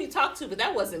don't know who you talked to, but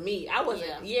that wasn't me. I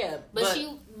wasn't,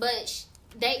 But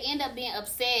they end up being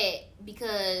upset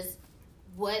because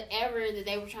whatever that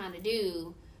they were trying to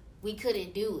do, we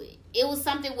couldn't do it. It was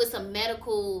something with some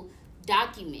medical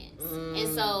documents.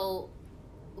 And so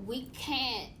we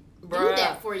can't do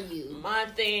that for you. My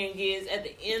thing is, at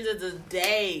the end of the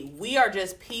day, we are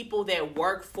just people that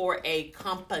work for a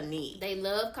company. They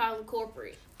love calling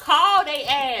corporate. Call they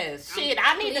ass. Shit,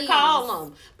 I need to call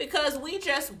them. Because we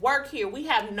just work here. We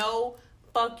have no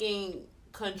fucking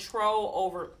control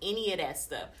over any of that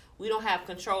stuff. We don't have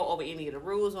control over any of the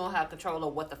rules. We don't have control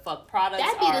of what the fuck products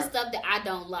That'd be are. the stuff that I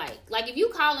don't like. Like, if you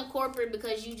calling corporate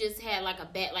because you just had like a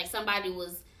bad, like somebody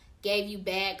gave you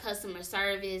bad customer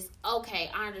service,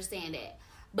 okay, I understand that.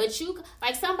 But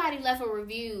like somebody left a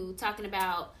review talking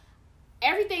about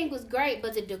everything was great,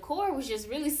 but the decor was just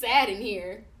really sad in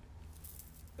here.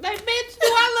 Like, bitch, do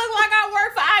I look like I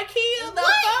work for IKEA?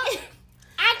 What?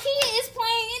 IKEA is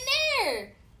playing in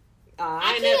there.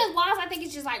 IKEA's walls, I think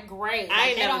it's just like gray.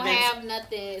 Like, they don't have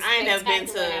nothing. I ain't never been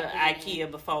to IKEA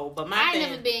before, but I ain't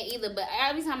never been either. But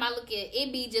every time I look at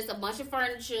it, be just a bunch of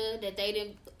furniture that they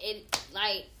didn't.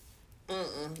 I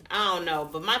don't know,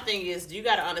 but my thing is, you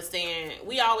got to understand.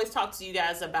 We always talk to you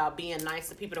guys about being nice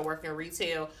to people that work in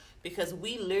retail because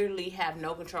we literally have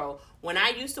no control. When I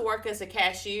used to work as a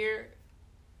cashier,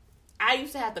 I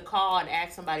used to have to call and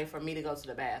ask somebody for me to go to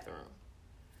the bathroom.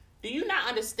 Do you not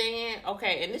understand?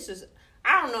 Okay, and this is,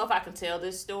 I don't know if I can tell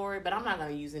this story, but I'm not going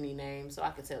to use any names so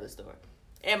I can tell this story.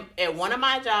 At one of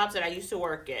my jobs that I used to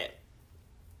work at,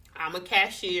 I'm a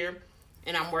cashier,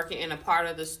 and I'm working in a part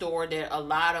of the store that a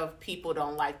lot of people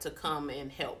don't like to come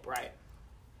and help, right?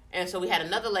 And so we had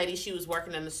another lady, she was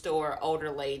working in the store,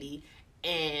 older lady,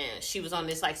 and she was on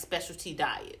this, like, specialty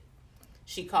diet.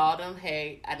 She called them,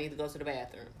 hey, I need to go to the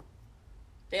bathroom.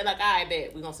 They're like, all right,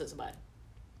 bet, we're going to send somebody.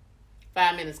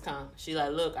 5 minutes come. She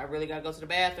like, look, I really got to go to the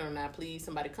bathroom now. Please,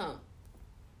 somebody come.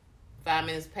 5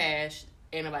 minutes pass,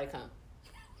 ain't nobody come.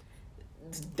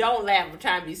 Don't laugh, I'm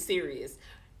trying to be serious.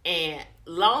 And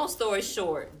long story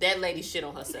short, that lady shit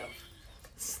on herself.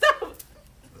 Stop.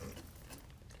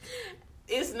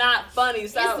 It's not funny.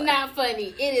 So it's not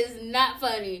funny. It is not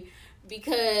funny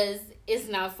because it's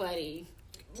not funny.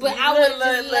 But I would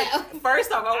have left.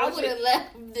 First off, I would have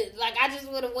left. Like, I just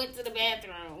would have went to the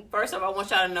bathroom. First off, I want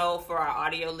y'all to know, for our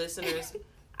audio listeners,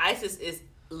 Isis is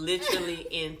literally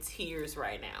in tears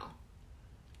right now.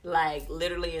 Like,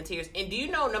 literally in tears. And do you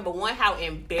know, number one, how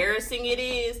embarrassing it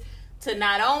is to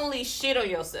not only shit on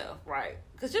yourself, right?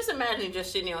 Because just imagine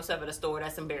just shitting yourself at a store.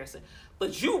 That's embarrassing.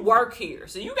 But you work here,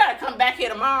 so you got to come back here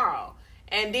tomorrow.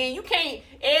 And then you can't,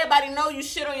 everybody know you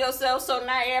shit on yourself, so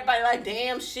now everybody like,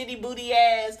 damn, shitty booty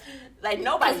ass. Like,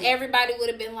 nobody. Because everybody would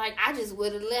have been like, I just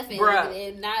would have left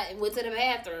and not went to the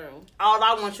bathroom. All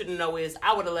I want you to know is,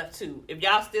 I would have left too. If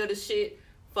y'all steal this shit,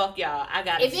 fuck y'all. I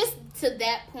got it. If it's to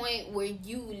that point where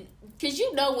you, because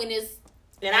you know when it's,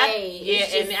 and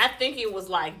I think it was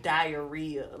like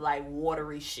diarrhea, like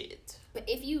watery shit. But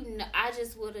if you know, I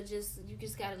just would have you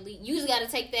just got to leave. You just got to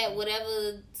take that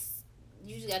whatever.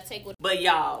 You just gotta take what. But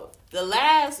y'all, the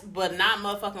last but not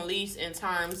motherfucking least in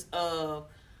terms of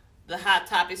the hot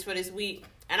topics for this week,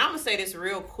 and I'm gonna say this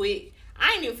real quick.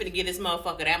 I ain't even finna give this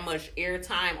motherfucker that much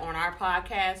airtime on our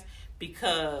podcast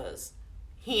because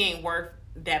he ain't worth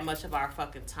that much of our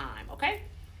fucking time, okay?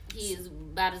 He is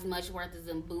about as much worth as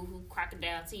them boohoo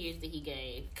crocodile tears that he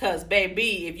gave. Cause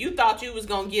baby, if you thought you was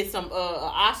gonna get some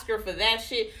Oscar for that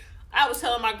shit, I was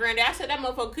telling my granddad, I said that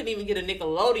motherfucker couldn't even get a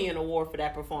Nickelodeon award for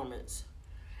that performance.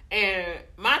 And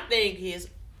my thing is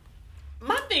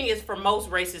for most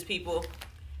racist people,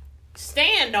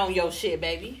 stand on your shit,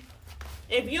 baby.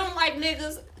 If you don't like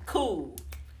niggas, cool.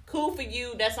 Cool for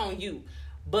you, that's on you.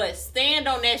 But stand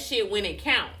on that shit when it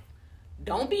count.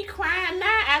 Don't be crying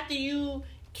now after you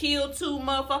killed 2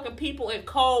 motherfucking people in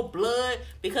cold blood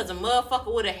because a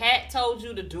motherfucker with a hat told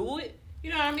you to do it.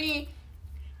 You know what I mean?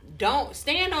 Don't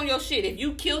stand on your shit. If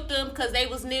you killed them because they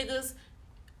was niggas,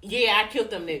 yeah, I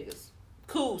killed them niggas.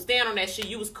 Cool, stand on that shit.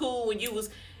 You was cool when you was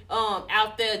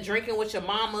out there drinking with your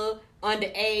mama,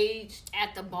 underage.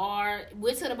 At the bar.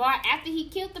 Went to the bar after he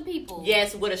killed the people.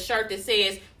 Yes, with a shirt that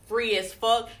says free as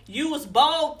fuck. You was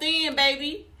bold then,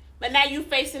 baby. But now you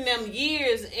facing them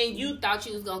years and you thought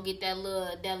you was gonna get that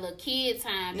little kid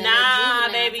time. Nah,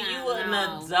 baby, you were an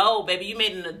adult, baby. You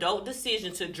made an adult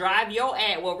decision to drive your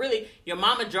ass. Well, really, your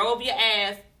mama drove your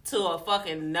ass to a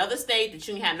fucking another state that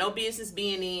you had no business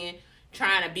being in,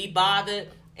 trying to be bothered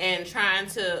and trying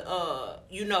to,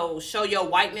 show your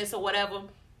whiteness or whatever.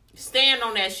 Stand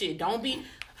on that shit. Don't be.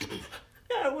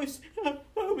 I was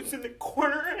in the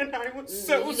corner and I was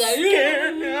so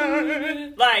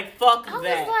scared. Like, fuck that. I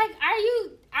was like,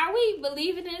 are we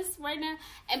believing this right now?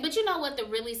 But you know what the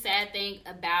really sad thing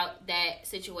about that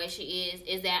situation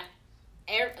is that,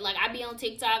 like, I be on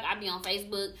TikTok, I be on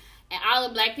Facebook, and all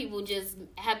the black people just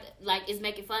have, like, is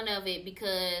making fun of it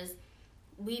because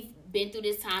we've been through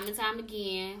this time and time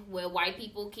again where white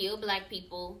people kill black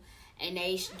people. And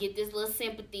they get this little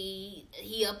sympathy.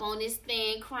 He up on this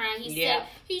thing crying. He said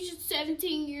he's just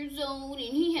 17 years old and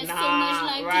he has so much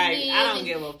life to live. I don't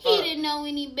give a fuck. He didn't know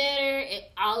any better. And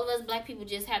all of us black people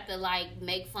just have to like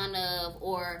make fun of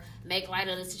or make light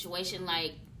of the situation.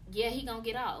 Like, yeah, he gonna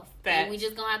get off. And we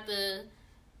just gonna have to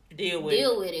deal with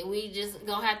it. We just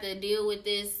gonna have to deal with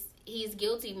this. He's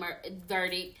guilty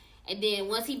verdict. And then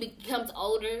once he becomes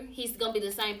older, he's gonna be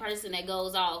the same person that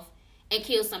goes off and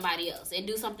kill somebody else and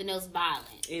do something else violent.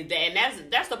 And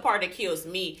that's the part that kills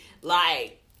me.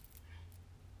 Like,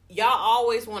 y'all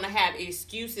always want to have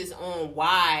excuses on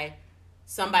why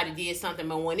somebody did something,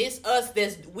 but when it's us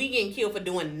we getting killed for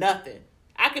doing nothing.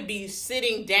 I could be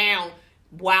sitting down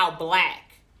while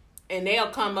black, and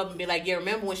they'll come up and be like, "Yeah,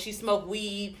 remember when she smoked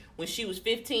weed when she was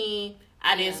 15?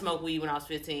 I didn't smoke weed when I was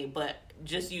 15, but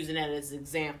just using that as an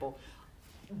example."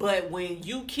 But when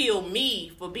you kill me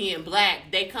for being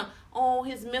black, they come, oh,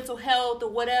 his mental health or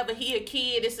whatever. He a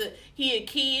kid. He a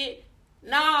kid.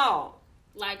 No.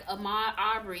 Like Ahmaud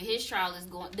Arbery, his trial is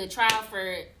going. The trial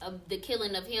for the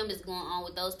killing of him is going on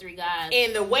with those 3 guys.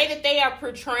 And the way that they are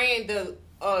portraying the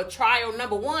trial,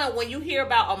 number one, when you hear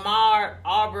about Ahmaud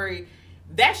Arbery,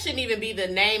 that shouldn't even be the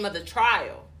name of the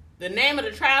trial. The name of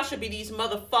the trial should be these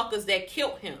motherfuckers that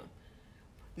killed him.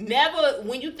 Never,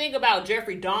 when you think about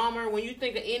Jeffrey Dahmer, when you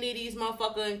think of any of these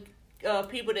motherfucking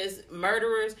people that's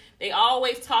murderers, they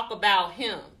always talk about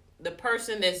him, the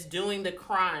person that's doing the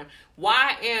crime.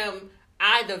 Why am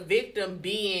I the victim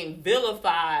being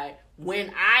vilified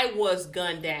when I was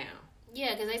gunned down?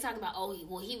 Yeah, because they talk about,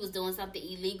 he was doing something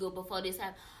illegal before this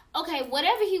happened. Okay,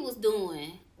 whatever he was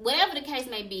doing, whatever the case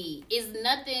may be, is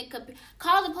nothing.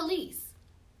 Call the police.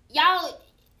 Y'all...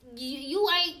 You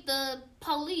ain't the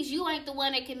police. You ain't the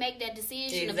one that can make that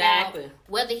decision about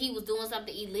whether he was doing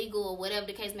something illegal or whatever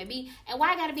the case may be. And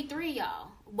why gotta be 3 of y'all?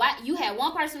 Why you had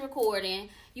one person recording,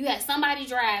 you had somebody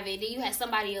driving, then you had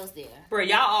somebody else there. Bro,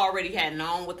 y'all already had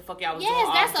known what the fuck y'all was doing.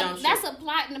 Yes, that's a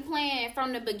plot and a plan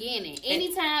from the beginning.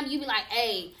 Anytime you be like,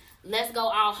 hey, let's go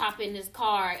all hop in this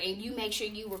car, and you make sure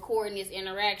you recording this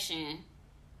interaction.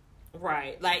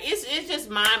 Right. Like, it's just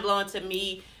mind blowing to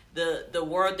me. The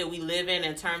world that we live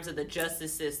in terms of the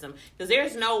justice system. Because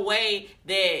there's no way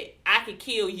that I could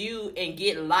kill you and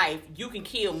get life. You can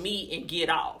kill me and get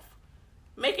off.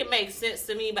 Make it make sense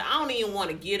to me, but I don't even want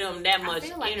to get them that much energy. I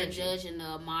feel like the judge in the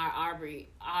Ahmaud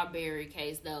Arbery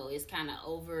case, though, is kind of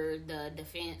over the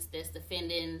defense that's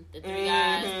defending the 3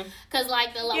 guys. Because,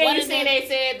 like, they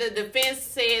said the defense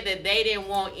said that they didn't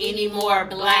want any more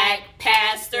black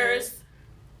pastors.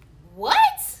 What?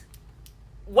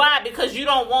 Why? Because you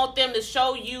don't want them to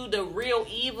show you the real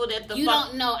evil that the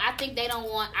don't know. I think they don't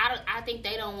want. I think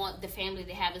they don't want the family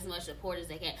to have as much support as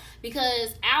they can.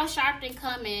 Because Al Sharpton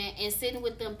coming and sitting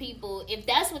with them people, if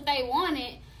that's what they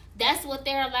wanted, that's what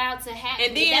they're allowed to have.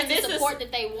 And then that's the support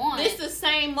that they want. This the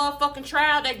same motherfucking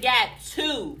trial that got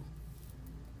 2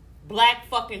 black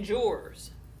fucking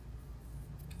jurors.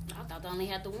 I thought they only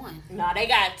had the 1. Nah, they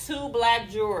got 2 black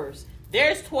jurors.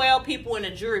 There's 12 people in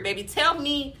the jury, baby. Tell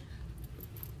me.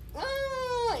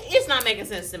 It's not making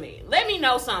sense to me. Let me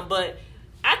know something, but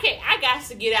I got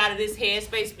to get out of this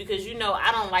headspace because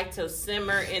I don't like to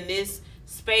simmer in this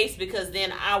space because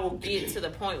then I will get to the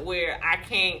point where I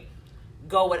can't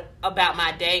go about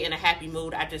my day in a happy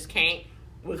mood. I just can't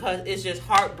because it's just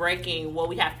heartbreaking what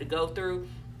we have to go through.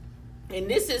 And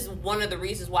this is one of the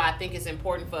reasons why I think it's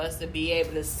important for us to be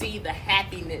able to see the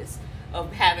happiness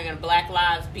of having a Black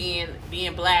Lives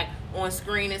being black on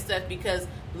screen and stuff, because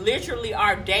literally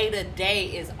our day-to-day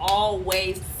is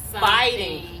always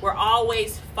fighting. We're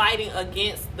always fighting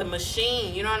against the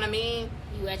machine. You know what I mean?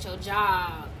 You at your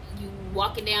job. You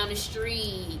walking down the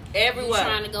street. Everywhere. You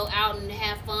trying to go out and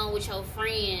have fun with your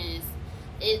friends.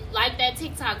 It like that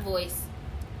TikTok voice.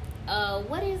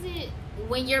 What is it?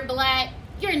 When you're black,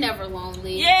 you're never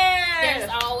lonely. Yeah. There's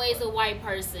always a white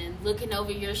person looking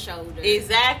over your shoulder.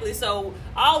 Exactly. So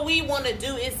all we want to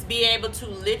do is be able to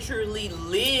literally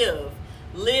live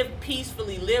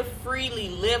peacefully, live freely,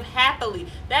 live happily.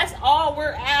 That's all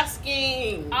we're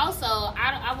asking. Also,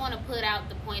 I want to put out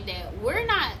the point that we're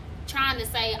not trying to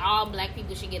say all black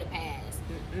people should get a pass.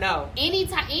 No.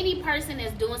 Any person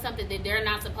that's doing something that they're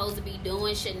not supposed to be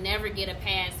doing should never get a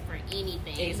pass for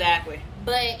anything. Exactly.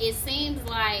 But it seems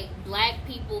like black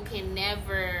people can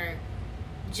never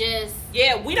just...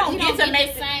 Yeah, we don't get to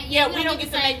make... we don't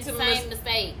get to make the same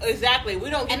mistakes. Exactly. We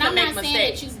don't get to make mistakes. And I'm not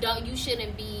saying that you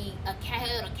shouldn't be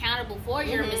held accountable for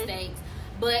your mistakes.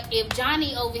 But if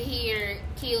Johnny over here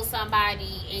kills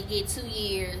somebody and get 2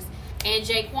 years, and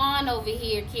Jaquan over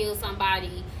here kills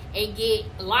somebody and get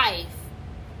life,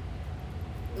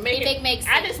 it makes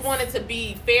sense. I just want it to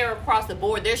be fair across the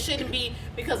board. There shouldn't be,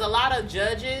 because a lot of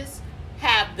judges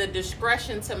have the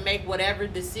discretion to make whatever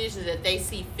decisions that they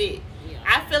see fit. Yeah.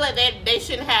 I feel like they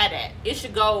shouldn't have that. It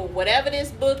should go, whatever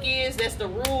this book is, that's the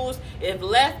rules. If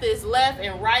left is left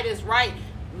and right is right,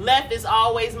 left is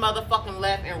always motherfucking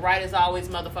left and right is always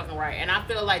motherfucking right. And I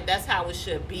feel like that's how it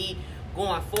should be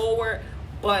going forward.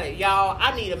 But y'all,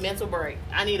 I need a mental break.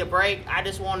 I need a break. I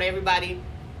just want everybody,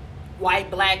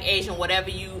 white, black, Asian, whatever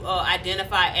you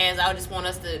identify as, I just want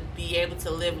us to be able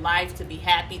to live life, to be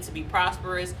happy, to be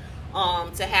prosperous,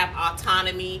 to have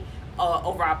autonomy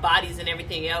over our bodies and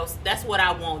everything else. That's what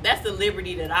I want. That's the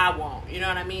liberty that I want. You know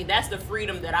what I mean? That's the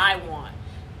freedom that I want.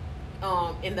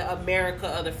 In the America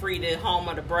of the free, the home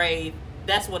of the brave.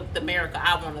 That's what the America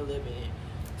I want to live in.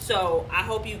 So I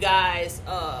hope you guys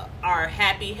are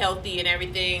happy, healthy, and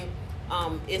everything.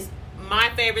 It's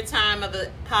my favorite time of the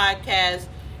podcast.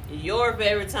 Your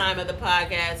favorite time of the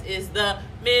podcast is the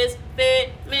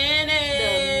Misfit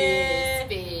Minute.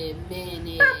 The Misfit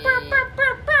Minute.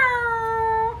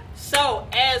 So,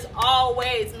 as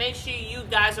always, make sure you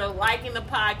guys are liking the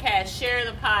podcast, sharing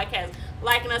the podcast,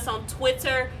 liking us on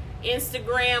Twitter,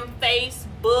 Instagram,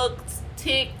 Facebook,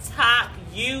 TikTok,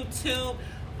 YouTube,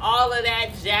 all of that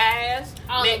jazz.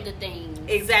 All of the things.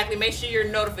 Exactly. Make sure your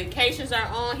notifications are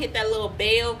on. Hit that little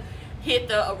bell. Hit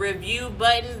the review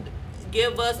button.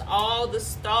 Give us all the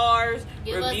stars.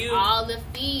 Give us all the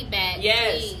feedback.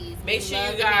 Yes. Please. Make sure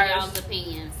you guys.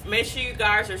 Make sure you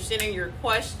guys are sending your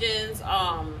questions.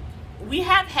 We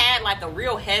have had like a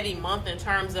real heavy month in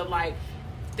terms of like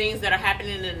things that are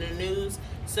happening in the news.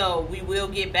 So we will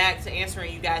get back to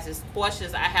answering you guys'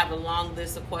 questions. I have a long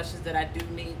list of questions that I do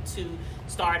need to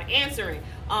start answering.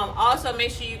 Also, make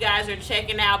sure you guys are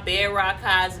checking out Bedrock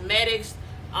Cosmetics.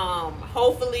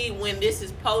 Hopefully when this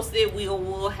is posted, we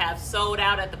will have sold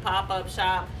out at the pop-up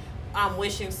shop. I'm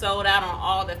wishing sold out on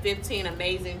all the 15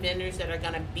 amazing vendors that are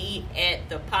going to be at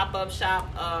the pop-up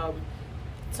shop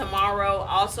tomorrow.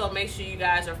 Also, make sure you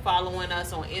guys are following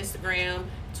us on Instagram,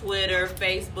 Twitter,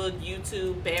 Facebook,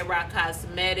 YouTube, Bedrock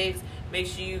Cosmetics. Make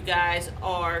sure you guys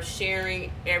are sharing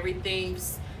everything.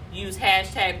 Use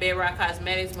hashtag Bedrock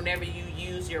Cosmetics whenever you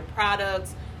use your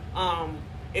products.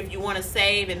 If you want to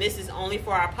save, and this is only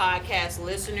for our podcast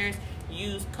listeners,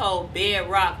 use code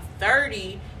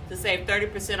BEDROCK30 to save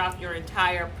 30% off your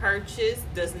entire purchase.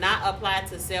 Does not apply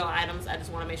to sale items. I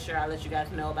just want to make sure I let you guys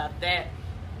know about that.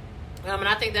 And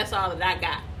I think that's all that I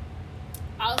got.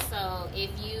 Also, if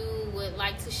you would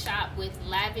like to shop with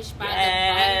Lavish by the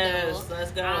Bundle,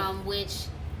 let's go. Which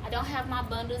I don't have my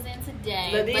bundles in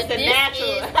today, but this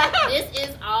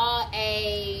is all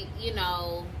a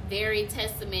very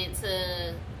testament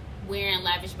to wearing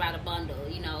Lavish by the Bundle.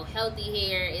 Healthy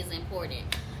hair is important.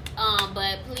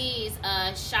 But please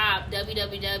shop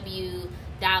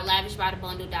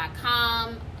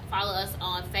www.lavishbythebundle.com. Follow us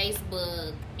on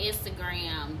Facebook,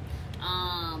 Instagram,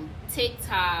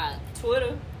 TikTok,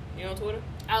 Twitter. You on Twitter?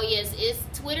 Oh yes, it's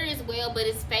Twitter as well, but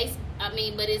it's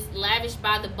but it's Lavish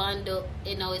by the Bundle.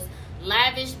 It's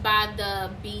Lavish by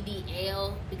the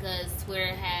BDL because Twitter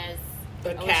has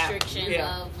a restriction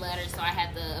of letters, so I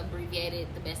had to abbreviate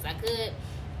it the best I could.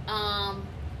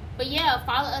 But yeah,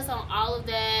 follow us on all of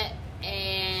that.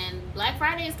 And Black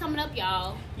Friday is coming up,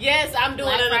 y'all. Yes, I'm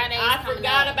doing it. I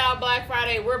forgot about Black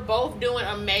Friday. We're both doing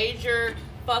a major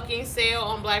fucking sale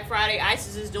on Black Friday.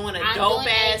 Isis is doing a dope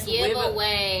ass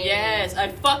giveaway. Yes, a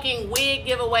fucking wig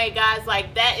giveaway, guys.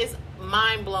 Like, that is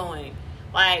mind blowing.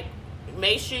 Like,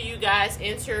 make sure you guys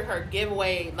enter her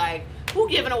giveaway. Like, who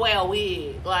giving away a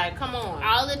wig? Like, come on.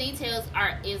 All the details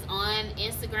is on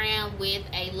Instagram with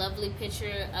a lovely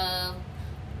picture of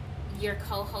your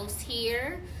co-host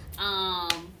here.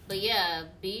 But yeah,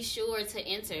 be sure to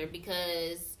enter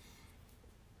because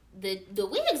the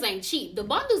wigs ain't cheap. The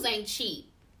bundles ain't cheap.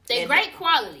 They're great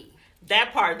quality.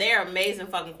 That part, they're amazing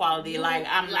fucking quality. Like,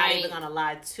 I'm not even gonna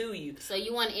lie to you. So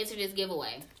you want to enter this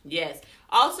giveaway? Yes.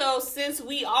 Also, since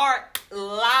we are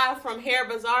live from Hair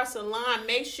Bazaar Salon,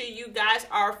 make sure you guys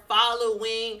are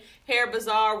following Hair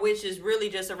Bazaar, which is really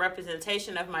just a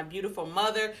representation of my beautiful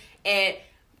mother, at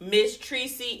Miss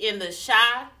Tracy in the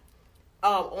Shy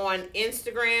on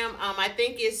Instagram. I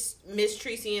think it's Miss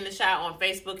Tracy in the Shy on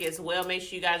Facebook as well. Make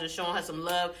sure you guys are showing her some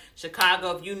love.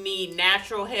 Chicago, if you need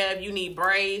natural hair, if you need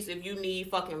braids, if you need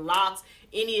fucking locks,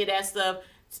 any of that stuff,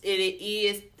 it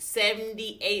is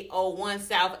 7801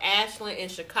 South Ashland in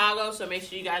Chicago. So make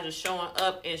sure you guys are showing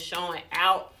up and showing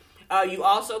out. You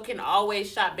also can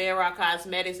always shop Bedrock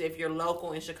Cosmetics if you're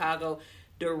local in Chicago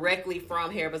directly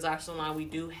from Hair Bazaar Salon. We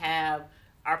do have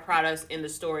our products in the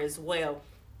store as well.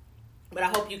 But I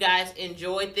hope you guys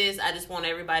enjoyed this. I just want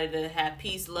everybody to have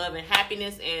peace, love, and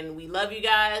happiness. And we love you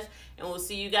guys. And we'll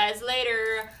see you guys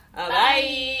later.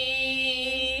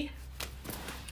 Bye.